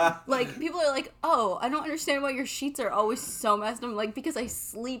 Like, people are like, oh, I don't understand why your sheets are always so messed up. I'm like, because I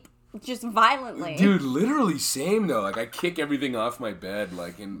sleep just violently. Dude, literally same though. Like I kick everything off my bed,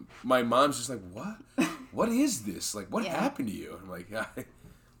 like, and my mom's just like, "What? What is this? Like, what Yeah. happened to you?" I'm like,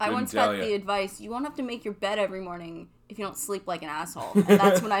 I once got the advice, you won't have to make your bed every morning if you don't sleep like an asshole. And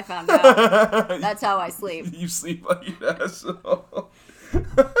that's when I found out. That's how I sleep. You sleep like an asshole.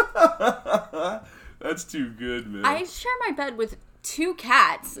 That's too good, man. I share my bed with 2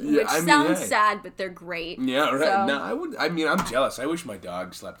 cats, Yeah, which I mean, sounds hey. sad, but they're great. Yeah, right. So, No, I would. I mean, I'm jealous. I wish my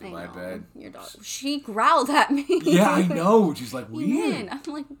dog slept in I my know, bed. your dog. She growled at me. Yeah, I know. She's like Man, weird.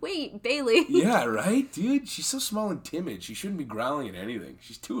 I'm like, wait, Bailey. Yeah, right, dude. She's so small and timid. She shouldn't be growling at anything.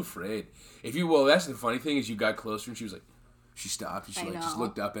 She's too afraid. Well, that's the funny thing is you got closer and she was like, she stopped and she I like just know.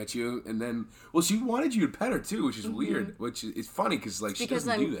 looked up at you and then, well, she wanted you to pet her too, which is weird. Which is funny because like she Because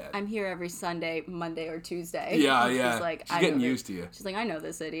doesn't do that. I'm here every Sunday, Monday, or Tuesday. Yeah, And yeah. She's like, She's I getting know used this. to you. She's like, I know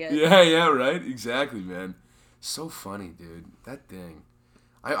this idiot. Yeah, right, exactly, man. So funny, dude. That thing.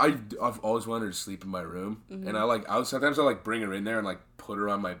 I've always wanted her to sleep in my room, and sometimes I like bring her in there and like put her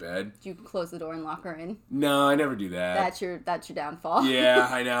on my bed. You close the door and lock her in. No, I never do that. That's your downfall. Yeah,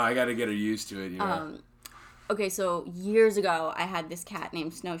 I know. I got to get her used to it. You know. Okay, so years ago, I had this cat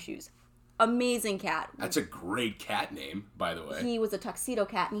named Snowshoes. Amazing cat. That's a great cat name, by the way. He was a tuxedo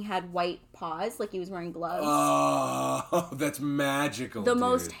cat, and he had white paws, like he was wearing gloves. Oh, that's magical. The dude.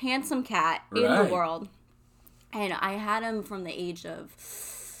 most handsome cat in Right. the world. And I had him from the age of,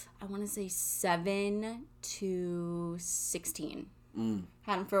 I want to say 7 to 16.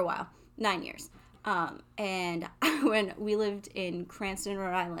 Had him for a while. 9 years. And when we lived in Cranston,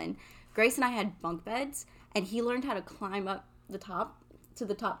 Rhode Island, Grace and I had bunk beds, and he learned how to climb up the top to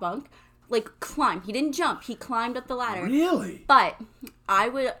the top bunk. Like, climb. He didn't jump. He climbed up the ladder. Really? But I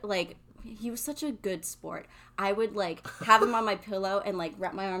would, like, he was such a good sport. I would, like, have him on my pillow and, like,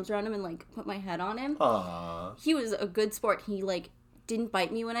 wrap my arms around him and, like, put my head on him. Aww. He was a good sport. He, like, didn't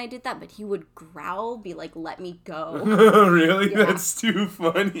bite me when I did that, but he would growl, be like, let me go. Really? Yeah. That's too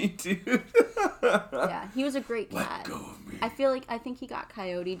funny, dude. Yeah, he was a great cat. Let go of me. I think he got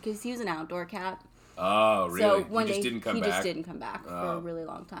coyoted because he was an outdoor cat. Oh, really? So one he day, just didn't come he back? just didn't come back for a really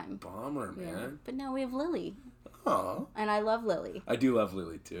long time. Bummer, Yeah. man. But now we have Lily, Aw. and I love Lily. I do love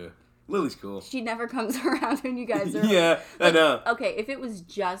Lily, too. Lily's cool. She never comes around when you guys are. Yeah, I know. Okay, if it was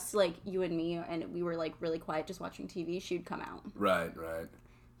just like you and me, and we were like really quiet, just watching TV, she'd come out. Right, right.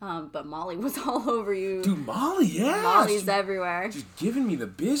 But Molly was all over you. Dude, Molly, yeah. Molly's She's everywhere. just giving me the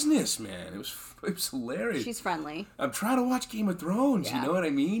business, man. It was hilarious. She's friendly. I'm trying to watch Game of Thrones. Yeah. You know what I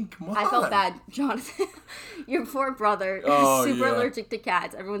mean? Come on. I felt bad, Jonathan. Your poor brother Oh, is super yeah. allergic to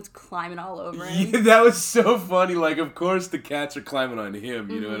cats. Everyone's climbing all over him. Yeah, that was so funny. Like, of course the cats are climbing on him.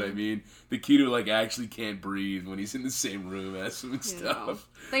 You know what I mean? The kid who like actually can't breathe when he's in the same room as him and You know. stuff.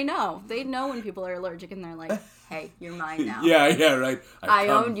 They know. They know when people are allergic, and they're like, "Hey, you're mine now. Yeah, yeah, right. I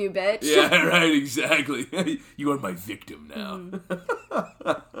owned you, bitch." Yeah, right. Exactly. You are my victim now.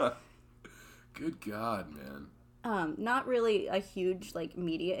 Mm-hmm. Good God, man. Not really a huge like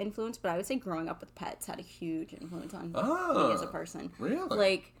media influence, but I would say growing up with pets had a huge influence on me as a person. Really?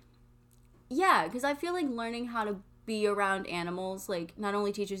 Like, yeah, because I feel like learning how to be around animals like not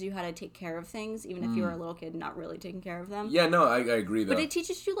only teaches you how to take care of things, even if you were a little kid not really taking care of them. Yeah, no, I agree though. But it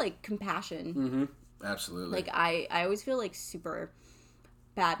teaches you like compassion. Mm-hmm. Absolutely. Like I always feel like super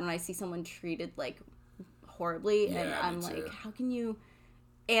bad when I see someone treated like horribly, and Yeah, I'm me like, too. how can you,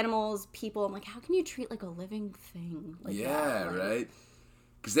 animals, people? I'm like, how can you treat like a living thing like yeah, that? Like, right.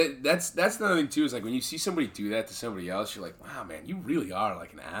 Because that's another thing too. Is like when you see somebody do that to somebody else, you're like, wow, man, you really are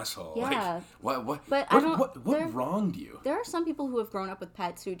like an asshole. Yeah. Like, what? But I don't- What there- wronged you? There are some people who have grown up with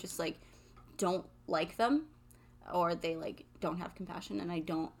pets who just like don't like them. or they like don't have compassion, and I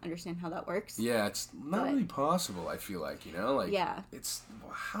don't understand how that works. Yeah, it's not really possible. I feel like, you know, like it's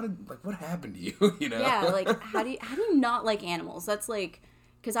what happened to you, you know? Yeah, like how do you not like animals? That's like,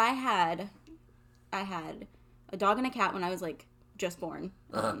 because I had a dog and a cat when I was like just born,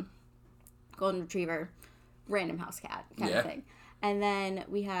 golden retriever, random house cat kind of thing, and then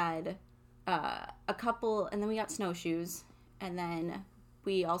we had a couple, and then we got snowshoes, and then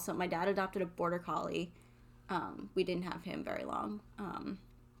my dad adopted a border collie. We didn't have him very long.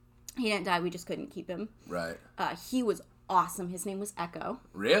 He didn't die. We just couldn't keep him. Right. He was awesome. His name was Echo.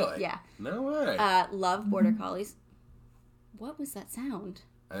 Really? Yeah. No way. Love border collies. What was that sound?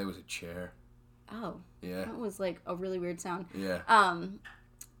 I think it was a chair. Oh. Yeah. That was like a really weird sound. Yeah.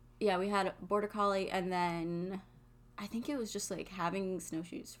 Yeah, we had a border collie, and then I think it was just like having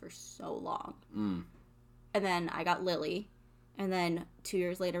snowshoes for so long. And then I got Lily. And then 2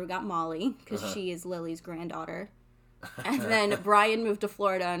 years later, we got Molly, because she is Lily's granddaughter. And then Brian moved to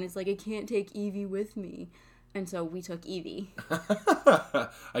Florida, and he's like, I can't take Evie with me. And so we took Evie.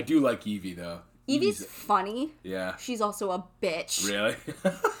 I do like Evie, though. Evie's funny. Yeah. She's also a bitch. Really?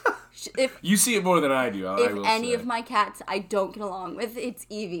 If you see it more than I do, if any of my cats I don't get along with, it's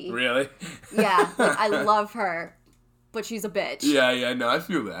Evie. Really? Yeah. Like, I love her, but she's a bitch. Yeah, no, I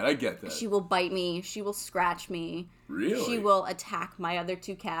feel that. I get that. She will bite me. She will scratch me. Really? She will attack my other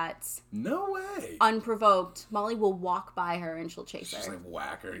two cats. No way. Unprovoked. Molly will walk by her and she'll chase her. Just like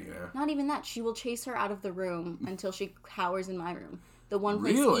whack her, you know? Not even that. She will chase her out of the room until she cowers in my room. The one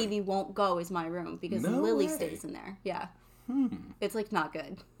place Really? Evie won't go is my room because No Lily way. stays in there. Yeah. It's like not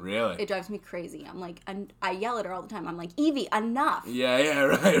good. Really? It drives me crazy. I'm like, I yell at her all the time. I'm like, Evie, enough. Yeah,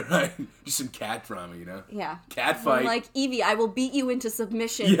 right. Just some cat drama, you know? Yeah. Cat fight. I'm like, Evie, I will beat you into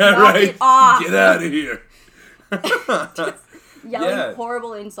submission. Yeah, Knock right. it off. Get out of here. Yelling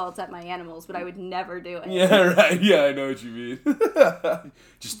horrible insults at my animals, but I would never do it. Yeah, right. Yeah, I know what you mean.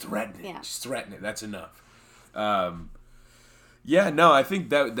 Just threaten it. Yeah. Just threaten it. That's enough. Yeah, no, I think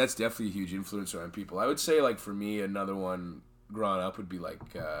that's definitely a huge influence on people. I would say, like, for me, another one growing up would be, like,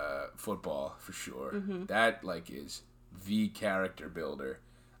 football, for sure. Mm-hmm. That, like, is the character builder.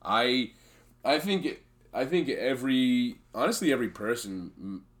 I think every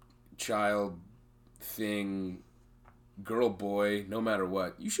person, child, thing, girl, boy, no matter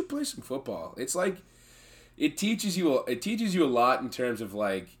what, you should play some football. It's like, it teaches you a lot in terms of,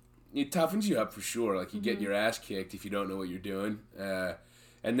 like, it toughens you up for sure. Like, you get your ass kicked if you don't know what you're doing.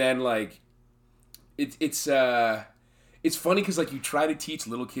 And then, like, it's funny because, like, you try to teach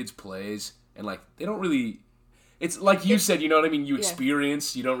little kids plays, and, like, they don't really... It's like you said, you know what I mean? You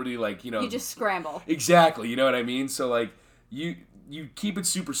experience, you don't really, like, you know... You just scramble. Exactly, you know what I mean? So, like, you keep it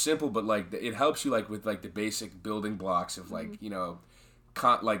super simple, but, like, it helps you, like, with, like, the basic building blocks of, like, you know,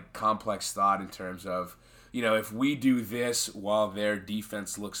 complex thought in terms of... You know, if we do this while their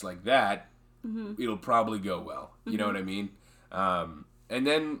defense looks like that, it'll probably go well. You know what I mean? And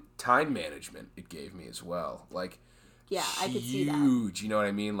then time management it gave me as well. Like, yeah, I could see that. Huge, you know what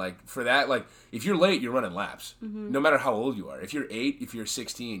I mean? Like, for that, like, if you're late, you're running laps. No matter how old you are. If you're 8, if you're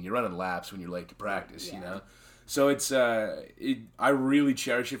 16, you're running laps when you're late to practice, you know? So it's, I really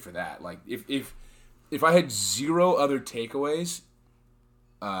cherish it for that. Like, if I had zero other takeaways...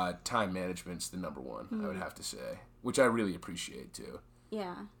 time management's the number one, I would have to say, which I really appreciate too.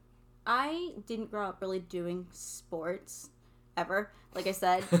 Yeah. I didn't grow up really doing sports ever. Like I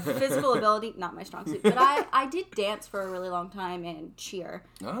said, physical ability, not my strong suit. But I did dance for a really long time and cheer.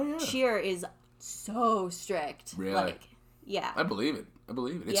 Oh, yeah. Cheer is so strict. Really? Like, yeah. I believe it.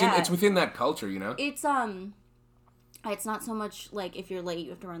 It's within that culture, you know? It's not so much like if you're late, you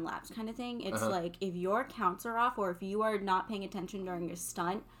have to run laps kind of thing. It's like if your counts are off or if you are not paying attention during a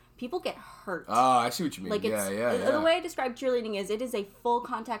stunt, people get hurt. Oh, I see what you mean. Like the way I describe cheerleading is it is a full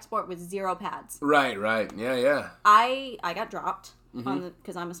contact sport with 0 pads. Right. Yeah. I got dropped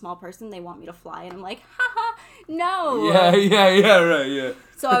because I'm a small person. They want me to fly, and I'm like, haha, no. Yeah, right, yeah.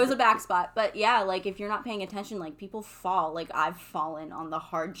 So I was a back spot. But yeah, like if you're not paying attention, like people fall. Like I've fallen on the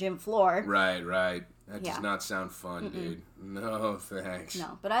hard gym floor. Right. That does not sound fun, dude. No, thanks.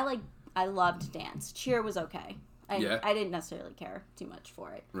 No, but I loved dance. Cheer was okay. I didn't necessarily care too much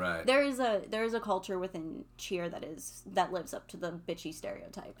for it. Right. There is a culture within cheer that lives up to the bitchy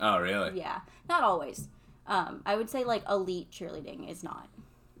stereotype. Oh, really? Yeah. Not always. I would say like elite cheerleading is not.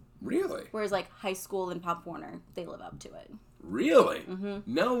 Really? Whereas like high school and Pop Warner, they live up to it. Really?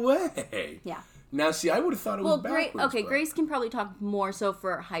 No way. Yeah. Now, see, I would have thought it was backwards. Grace can probably talk more so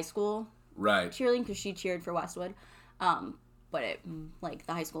for high school. Right. Cheerleading because she cheered for Westwood. But like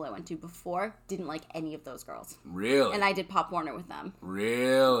the high school I went to before didn't like any of those girls. Really? And I did Pop Warner with them.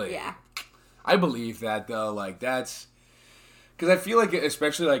 Really? Yeah. I believe that though. Like that's because I feel like,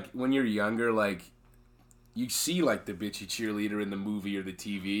 especially like when you're younger, like you see like the bitchy cheerleader in the movie or the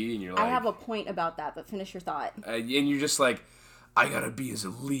TV, and you're like, I have a point about that, but finish your thought. And you're just like, I gotta be as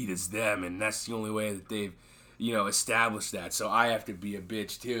elite as them, and that's the only way that they've, established that. So I have to be a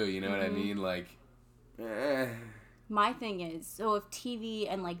bitch too. You know what I mean? Like, My thing is, so if TV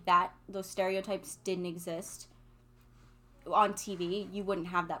and like that, those stereotypes didn't exist on TV, you wouldn't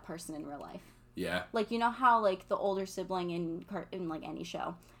have that person in real life. Yeah. Like, you know how like the older sibling in like any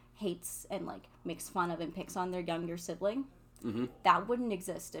show hates and like makes fun of and picks on their younger sibling? Mm-hmm. That wouldn't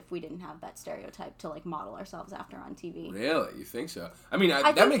exist if we didn't have that stereotype to like model ourselves after on TV. Really? You think so? I mean,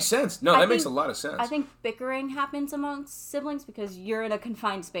 that makes sense. No, that makes a lot of sense. I think bickering happens amongst siblings because you're in a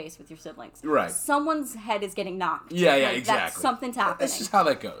confined space with your siblings. Right. Someone's head is getting knocked. Yeah, exactly. Something's happening. That's just how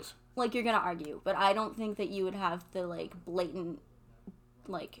that goes. Like, you're gonna argue, but I don't think that you would have the like blatant,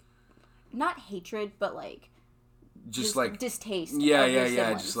 like, not hatred, but like just like distaste.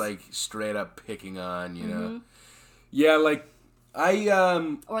 Yeah. Just like straight up picking on, Yeah, like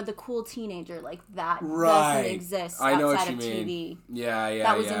or the cool teenager, like that right. doesn't exist I know outside what you of mean. TV. Yeah.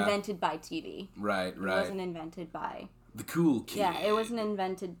 That was invented by TV. Right. It wasn't invented by the cool kid. Yeah, it wasn't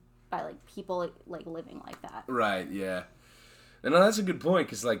invented by like people like living like that. Right. Yeah. And that's a good point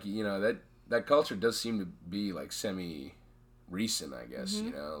because like that culture does seem to be like semi recent, I guess.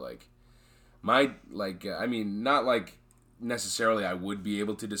 Mm-hmm. Like my I mean not like necessarily I would be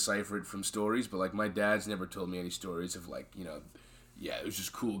able to decipher it from stories, but like my dad's never told me any stories of like yeah, it was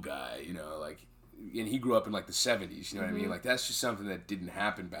just cool guy, like, and he grew up in like the 70s, you know what I mean? Like that's just something that didn't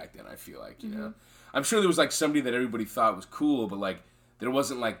happen back then. I feel like I'm sure there was like somebody that everybody thought was cool, but like there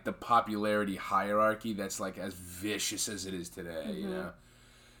wasn't like the popularity hierarchy that's like as vicious as it is today,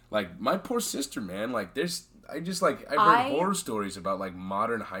 Like my poor sister, man. Like I've heard horror stories about like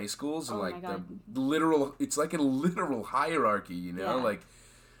modern high schools and like the literal. It's like a literal hierarchy, Yeah. Like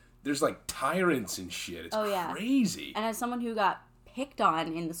there's like tyrants and shit. It's crazy. And as someone who got picked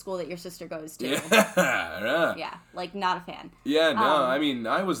on in the school that your sister goes to, yeah, like not a fan. Yeah, no. I mean,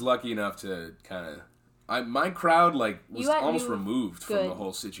 I was lucky enough to kind of. My crowd was almost removed from the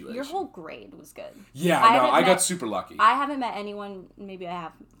whole situation. Your whole grade was good. Yeah, I got super lucky. I haven't met anyone, maybe I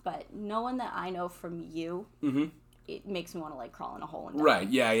have, but no one that I know from you, it makes me want to like crawl in a hole and die. Right,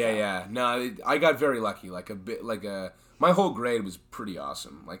 yeah. No, I got very lucky. My whole grade was pretty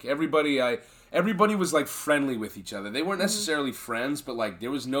awesome. Like everybody was like friendly with each other. They weren't necessarily friends, but like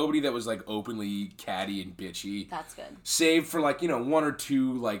there was nobody that was like openly catty and bitchy. That's good. Save for like, one or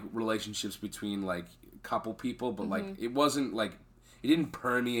two like relationships between like couple people, but like it wasn't like it didn't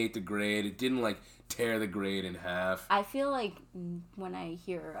permeate the grade. It didn't like tear the grade in half. I feel like when I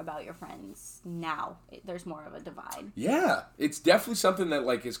hear about your friends now, there's more of a divide. Yeah, it's definitely something that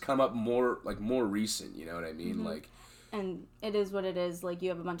like has come up more recent. You know what I mean? Like, and it is what it is. Like you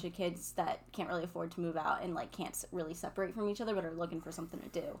have a bunch of kids that can't really afford to move out and like can't really separate from each other, but are looking for something to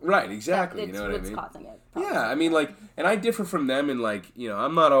do. Right, exactly. You know what I mean? It's causing it. Probably. Yeah, I mean, like, and I differ from them in like,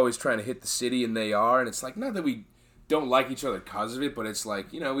 I'm not always trying to hit the city, and they are, and it's like not that we don't like each other because of it, but it's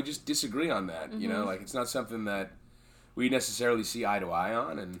like we just disagree on that. Like it's not something that we necessarily see eye to eye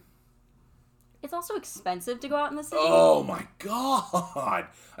on, and. It's also expensive to go out in the city. Oh my god!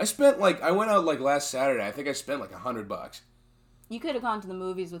 I went out like last Saturday. I think I spent like $100. You could have gone to the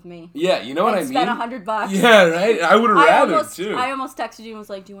movies with me. Yeah, you know what I mean? Spent $100. Yeah, right? I would have rather, too. I almost texted you and was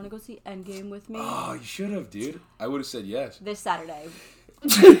like, do you want to go see Endgame with me? Oh, you should have, dude. I would have said yes. This Saturday.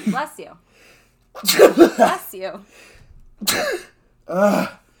 Bless you. Bless you.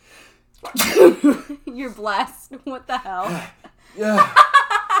 You're blessed. What the hell? Yeah.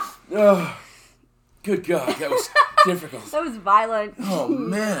 Oh, good God, that was difficult. That was violent. Oh,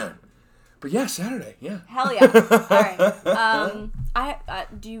 man. But yeah, Saturday, yeah. Hell yeah. All right.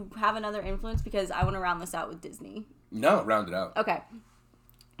 Do you have another influence? Because I want to round this out with Disney. No, round it out. Okay.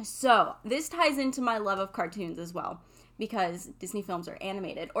 So, this ties into my love of cartoons as well. Because Disney films are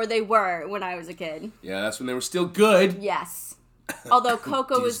animated. Or they were when I was a kid. Yeah, that's when they were still good. Yes. Although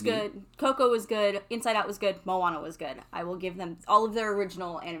Coco was good. Coco was good. Inside Out was good. Moana was good. I will give them... All of their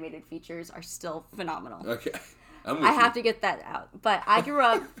original animated features are still phenomenal. Okay. I have to get that out. But I grew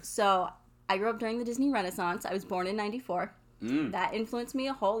up... I grew up during the Disney Renaissance. I was born in 94. That influenced me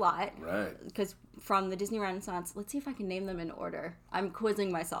a whole lot. Right. Because from the Disney Renaissance... Let's see if I can name them in order. I'm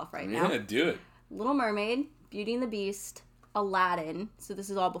quizzing myself right now. Yeah, do it. Little Mermaid, Beauty and the Beast, Aladdin. So this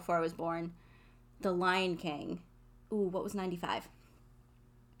is all before I was born. The Lion King. Ooh, what was 95?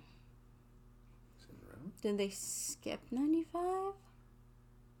 Did they skip 95?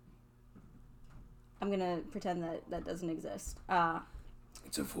 I'm going to pretend that doesn't exist.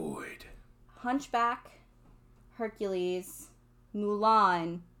 It's a void. Hunchback, Hercules,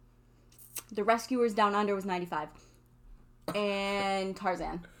 Mulan, The Rescuers Down Under was 95, and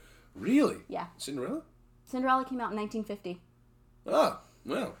Tarzan. Really? Yeah. Cinderella? Cinderella came out in 1950. Oh,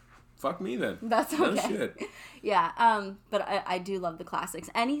 well, fuck me then. That's okay. No shit. Yeah, but I do love the classics.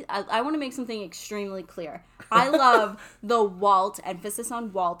 I want to make something extremely clear. I love the Walt, emphasis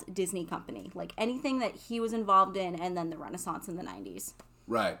on Walt Disney Company. Like, anything that he was involved in, and then the Renaissance in the 90s.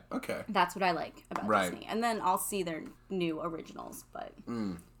 Right, okay. That's what I like about Disney. And then I'll see their new originals, but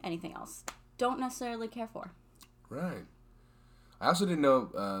anything else, don't necessarily care for. Right. I also didn't know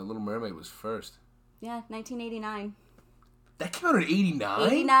Little Mermaid was first. Yeah, 1989. That came out in 89?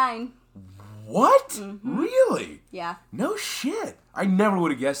 89. What? Mm-hmm. Really? Yeah. No shit. I never would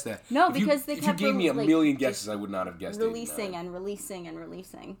have guessed that. No, if because they if kept you gave me a like, million guesses, I would not have guessed releasing 89. and releasing and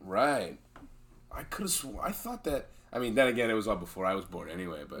releasing. Right. I could have sworn. I thought that. I mean, then again, it was all before I was born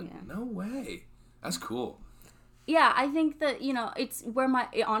anyway, but no way. That's cool. Yeah, I think that, it's where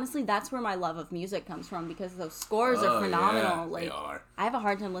honestly, that's where my love of music comes from, because those scores are phenomenal. Yeah, like, they are. I have a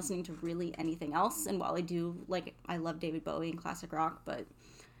hard time listening to really anything else, and while I do, I love David Bowie and classic rock, but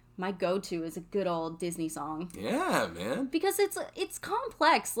my go-to is a good old Disney song. Yeah, man. Because it's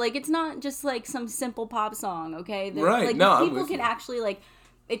complex. Like, it's not just, some simple pop song, okay? Right, like, no, people can actually,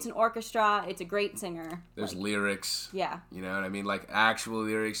 it's an orchestra, it's a great singer. There's lyrics. Yeah. You know what I mean? Like, actual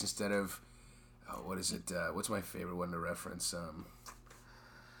lyrics instead of... Oh, what is it? What's my favorite one to reference?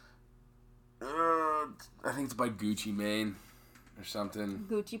 I think it's by Gucci Mane or something.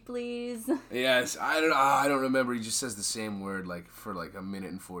 Gucci, please. Yes, I don't remember. He just says the same word for a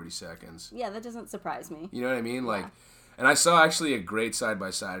minute and 40 seconds. Yeah, that doesn't surprise me. You know what I mean? Like, and I saw actually a great side by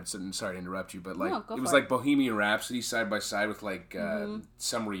side. Sorry to interrupt you, but it was like Bohemian Rhapsody side by side with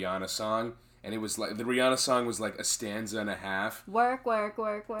some Rihanna song. And it was like, the Rihanna song was like a stanza and a half. Work.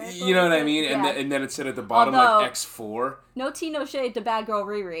 You know what I mean? Yeah. And then it said at the bottom, X4. No tea, no shade to bad girl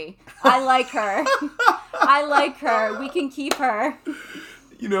Riri. I like her. I like her. We can keep her.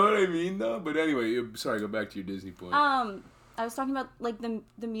 You know what I mean, though? But anyway, sorry, go back to your Disney point. I was talking about,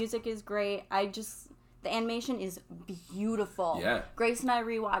 the music is great. The animation is beautiful. Yeah. Grace and I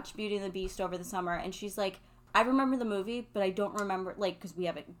rewatched Beauty and the Beast over the summer, and she's like, I remember the movie, but I don't remember, because we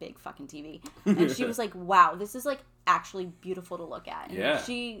have a big fucking TV. And she was like, wow, this is, actually beautiful to look at. And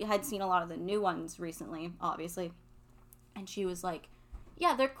she had seen a lot of the new ones recently, obviously. And she was like,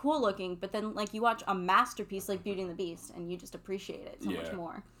 yeah, they're cool looking, but then, you watch a masterpiece like Beauty and the Beast, and you just appreciate it so much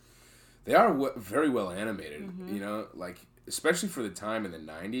more. They are very well animated, especially for the time in the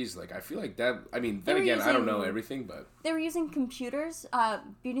 90s. I feel like that, I don't know everything, but... They were using computers.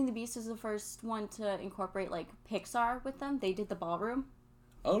 Beauty and the Beast is the first one to incorporate, Pixar with them. They did the ballroom.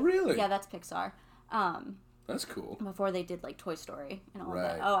 Oh, really? Yeah, that's Pixar. That's cool. Before they did, Toy Story and all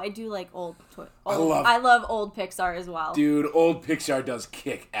right. that. Oh, I do like old I love old Pixar as well. Dude, old Pixar does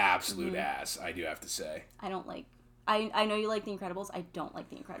kick absolute ass, I do have to say. I don't like... I know you like The Incredibles. I don't like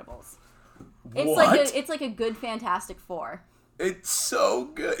The Incredibles. What? It's like a good Fantastic Four. It's so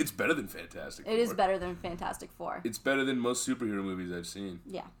good. It's better than Fantastic Four. It is better than Fantastic Four. It's better than most superhero movies I've seen.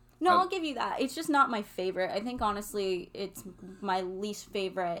 Yeah. No, I'll give you that. It's just not my favorite. I think, honestly, it's my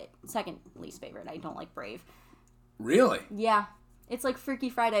second least favorite. I don't like Brave. Really? Yeah. It's like Freaky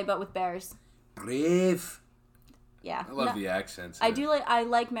Friday, but with bears. Brave. Yeah. I love the accents. I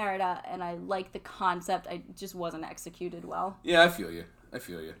like Merida, and I like the concept. I just wasn't executed well. Yeah, I feel you.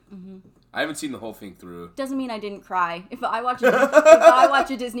 Mm-hmm. I haven't seen the whole thing through. Doesn't mean I didn't cry. If I watch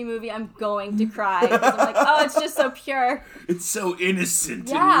a Disney movie, I'm going to cry. 'Cause I'm like, oh, it's just so pure. It's so innocent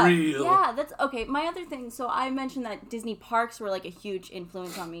and real. Yeah, that's okay. My other thing, so I mentioned that Disney parks were a huge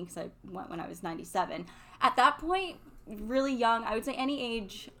influence on me because I went when I was 97. At that point, really young, I would say any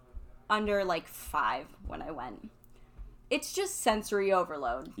age under 5 when I went. It's just sensory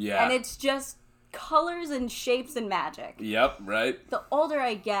overload. Yeah. And it's just colors and shapes and magic. Yep, right. The older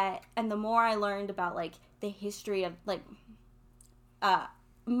I get and the more I learned about the history of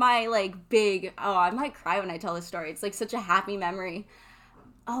my big, I might cry when I tell this story. It's such a happy memory.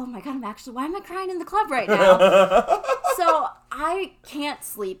 Oh my god, why am I crying in the club right now? So I can't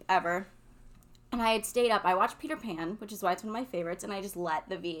sleep ever. And I had stayed up. I watched Peter Pan, which is why it's one of my favorites, and I just let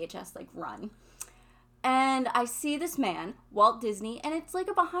the VHS run. And I see this man, Walt Disney, and it's a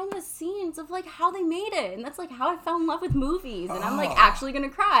behind the scenes of how they made it. And that's how I fell in love with movies. And I'm actually gonna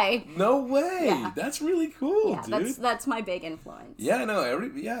cry. No way. Yeah. That's really cool, dude. That's my big influence. Yeah, no,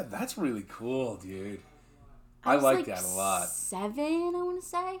 that's really cool, dude. I like that a lot. 7, I wanna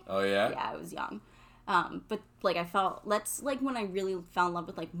say. Oh yeah? Yeah, I was young. But I felt when I really fell in love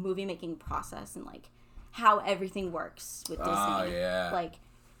with movie making process and how everything works with Disney. Oh yeah.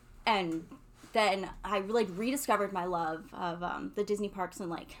 And then I like rediscovered my love of the Disney parks in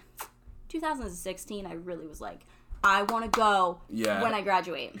like 2016. I really was like, I want to go when I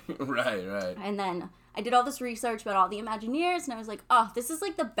graduate. Right. And then I did all this research about all the Imagineers, and I was like, oh, this is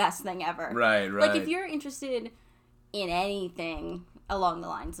like the best thing ever. Right. Like if you're interested in anything along the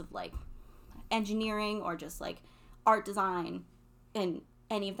lines of like engineering or just like art design and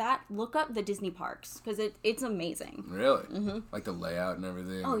any of that, look up the Disney parks because it's amazing. Really? Mm-hmm. Like the layout and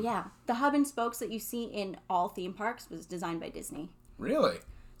everything? Oh, yeah. The hub and spokes that you see in all theme parks was designed by Disney. Really?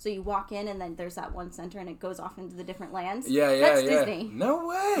 So you walk in and then there's that one center and it goes off into the different lands. Yeah. That's Disney. No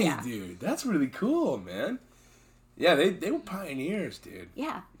way, dude. That's really cool, man. Yeah, they were pioneers, dude.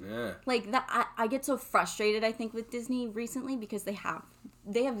 Yeah. Yeah. Like that, I get so frustrated, I think, with Disney recently because they have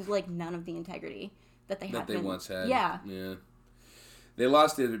like none of the integrity that they once had. Yeah. Yeah. They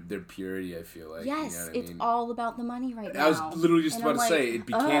lost their purity, I feel like. Yes, you know what I mean? It's all about the money right now. I was literally just about to say, it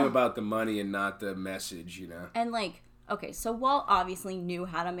became ugh. about the money and not the message, you know? And like, okay, so Walt obviously knew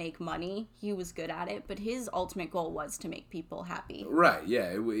how to make money. He was good at it, but his ultimate goal was to make people happy. Right,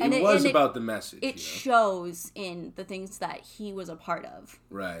 yeah. It was about the message. It shows in the things that he was a part of.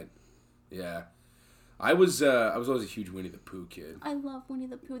 Right, yeah. I was always a huge Winnie the Pooh kid. I love Winnie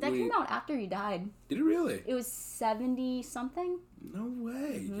the Pooh. That came out after he died. Did it really? It was 70-something. No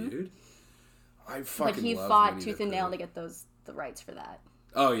way, dude. I fucking But he love fought Winnie tooth the and nail Pooh. to get the rights for that.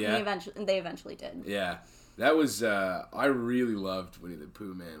 Oh, yeah? And they eventually did. Yeah. That was, I really loved Winnie the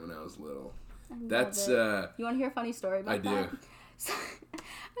Pooh, man, when I was little. That's, You want to hear a funny story about that? I do. So, I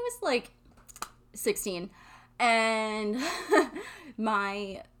was like 16, and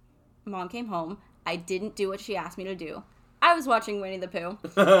my mom came home. I didn't do what she asked me to do. I was watching Winnie the Pooh.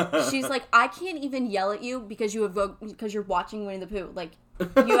 She's like, I can't even yell at you because you're watching Winnie the Pooh. Like,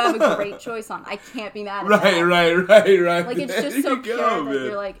 you have a great choice on. I can't be mad at that. Right. Like, it's just so pure that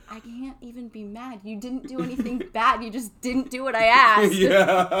you're like, I can't even be mad. You didn't do anything bad. You just didn't do what I asked.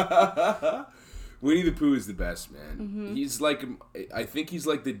 Yeah. Winnie the Pooh is the best, man. Mm-hmm. He's like, I think he's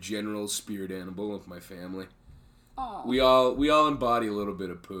like the general spirit animal of my family. Aww. We all embody a little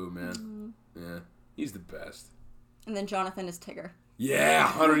bit of Pooh, man. Mm-hmm. Yeah. He's the best. And then Jonathan is Tigger. Yeah,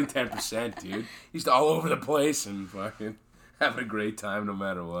 110%, dude. He's all over the place and fucking having a great time no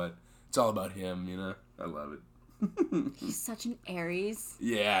matter what. It's all about him, you know? I love it. He's such an Aries.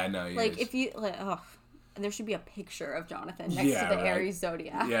 Yeah, I know he Like, is. if you, like, oh, there should be a picture of Jonathan next to the Aries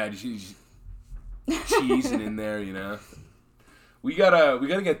zodiac. Yeah, she's cheesing in there, you know? We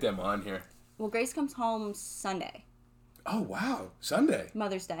gotta get them on here. Well, Grace comes home Sunday. Oh, wow. Sunday.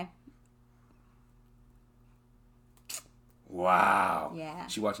 Mother's Day. Wow. Yeah.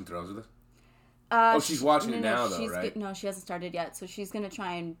 Is she watching Thrones with us? She's watching it now, though, she's right? No, she hasn't started yet, so she's going to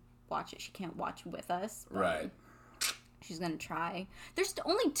try and watch it. She can't watch with us. Right. She's going to try. There's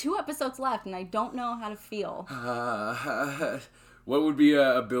only 2 episodes left, and I don't know how to feel. What would be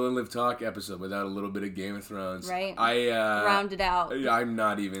a Bill and Liv Talk episode without a little bit of Game of Thrones? Right. Round it out. I'm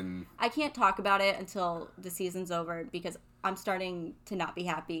not even... I can't talk about it until the season's over because I'm starting to not be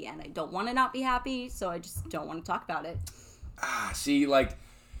happy, and I don't want to not be happy, so I just don't want to talk about it. See, like,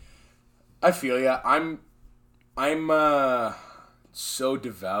 I feel ya. I'm so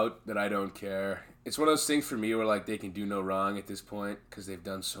devout that I don't care. It's one of those things for me where, like, they can do no wrong at this point because they've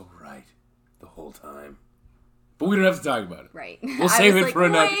done so right the whole time. But we don't have to talk about it. Right. We'll save it for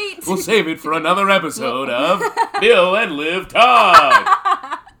another. We'll save it for another episode of Bill and Liv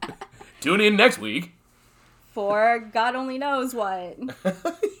Talk. Tune in next week. For God only knows what.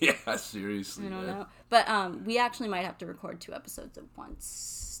 Yeah, seriously. I don't know. But we actually might have to record 2 episodes at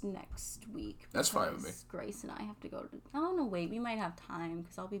once next week. That's fine with me. Grace and I have to go to... Oh, no, wait. We might have time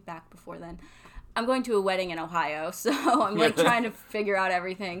because I'll be back before then. I'm going to a wedding in Ohio, so I'm like trying to figure out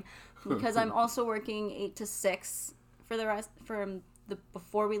everything. Because I'm also working 8 to 6 for the rest...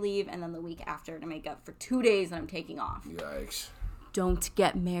 before we leave and then the week after to make up for 2 days that I'm taking off. Yikes. Don't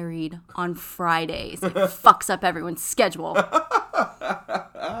get married on Fridays. It fucks up everyone's schedule.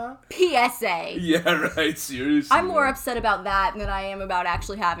 PSA. Yeah, right. Seriously. I'm more upset about that than I am about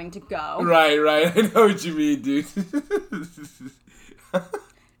actually having to go. Right. I know what you mean, dude.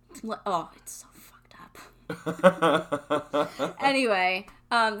 Oh, it's so fucked up. Anyway,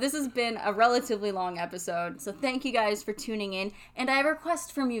 this has been a relatively long episode, so thank you guys for tuning in. And I have a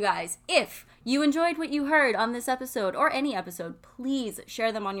request from you guys. If you enjoyed what you heard on this episode or any episode, please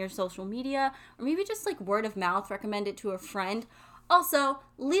share them on your social media or maybe just like word of mouth, recommend it to a friend. Also,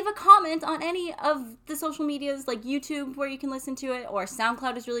 leave a comment on any of the social medias like YouTube where you can listen to it, or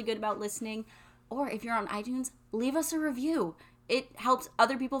SoundCloud is really good about listening. Or if you're on iTunes, leave us a review. it helps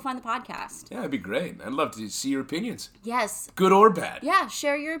other people find the podcast. Yeah, it'd be great. I'd love to see your opinions. Yes. Good or bad. Yeah,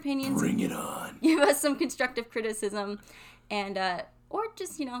 share your opinions. Bring it on. Give us some constructive criticism. And, or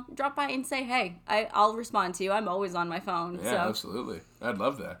just, drop by and say, hey, I'll respond to you. I'm always on my phone. Yeah, so. Absolutely. I'd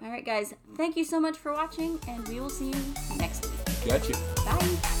love that. All right, guys. Thank you so much for watching, and we will see you next week. Gotcha.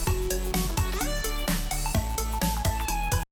 Bye.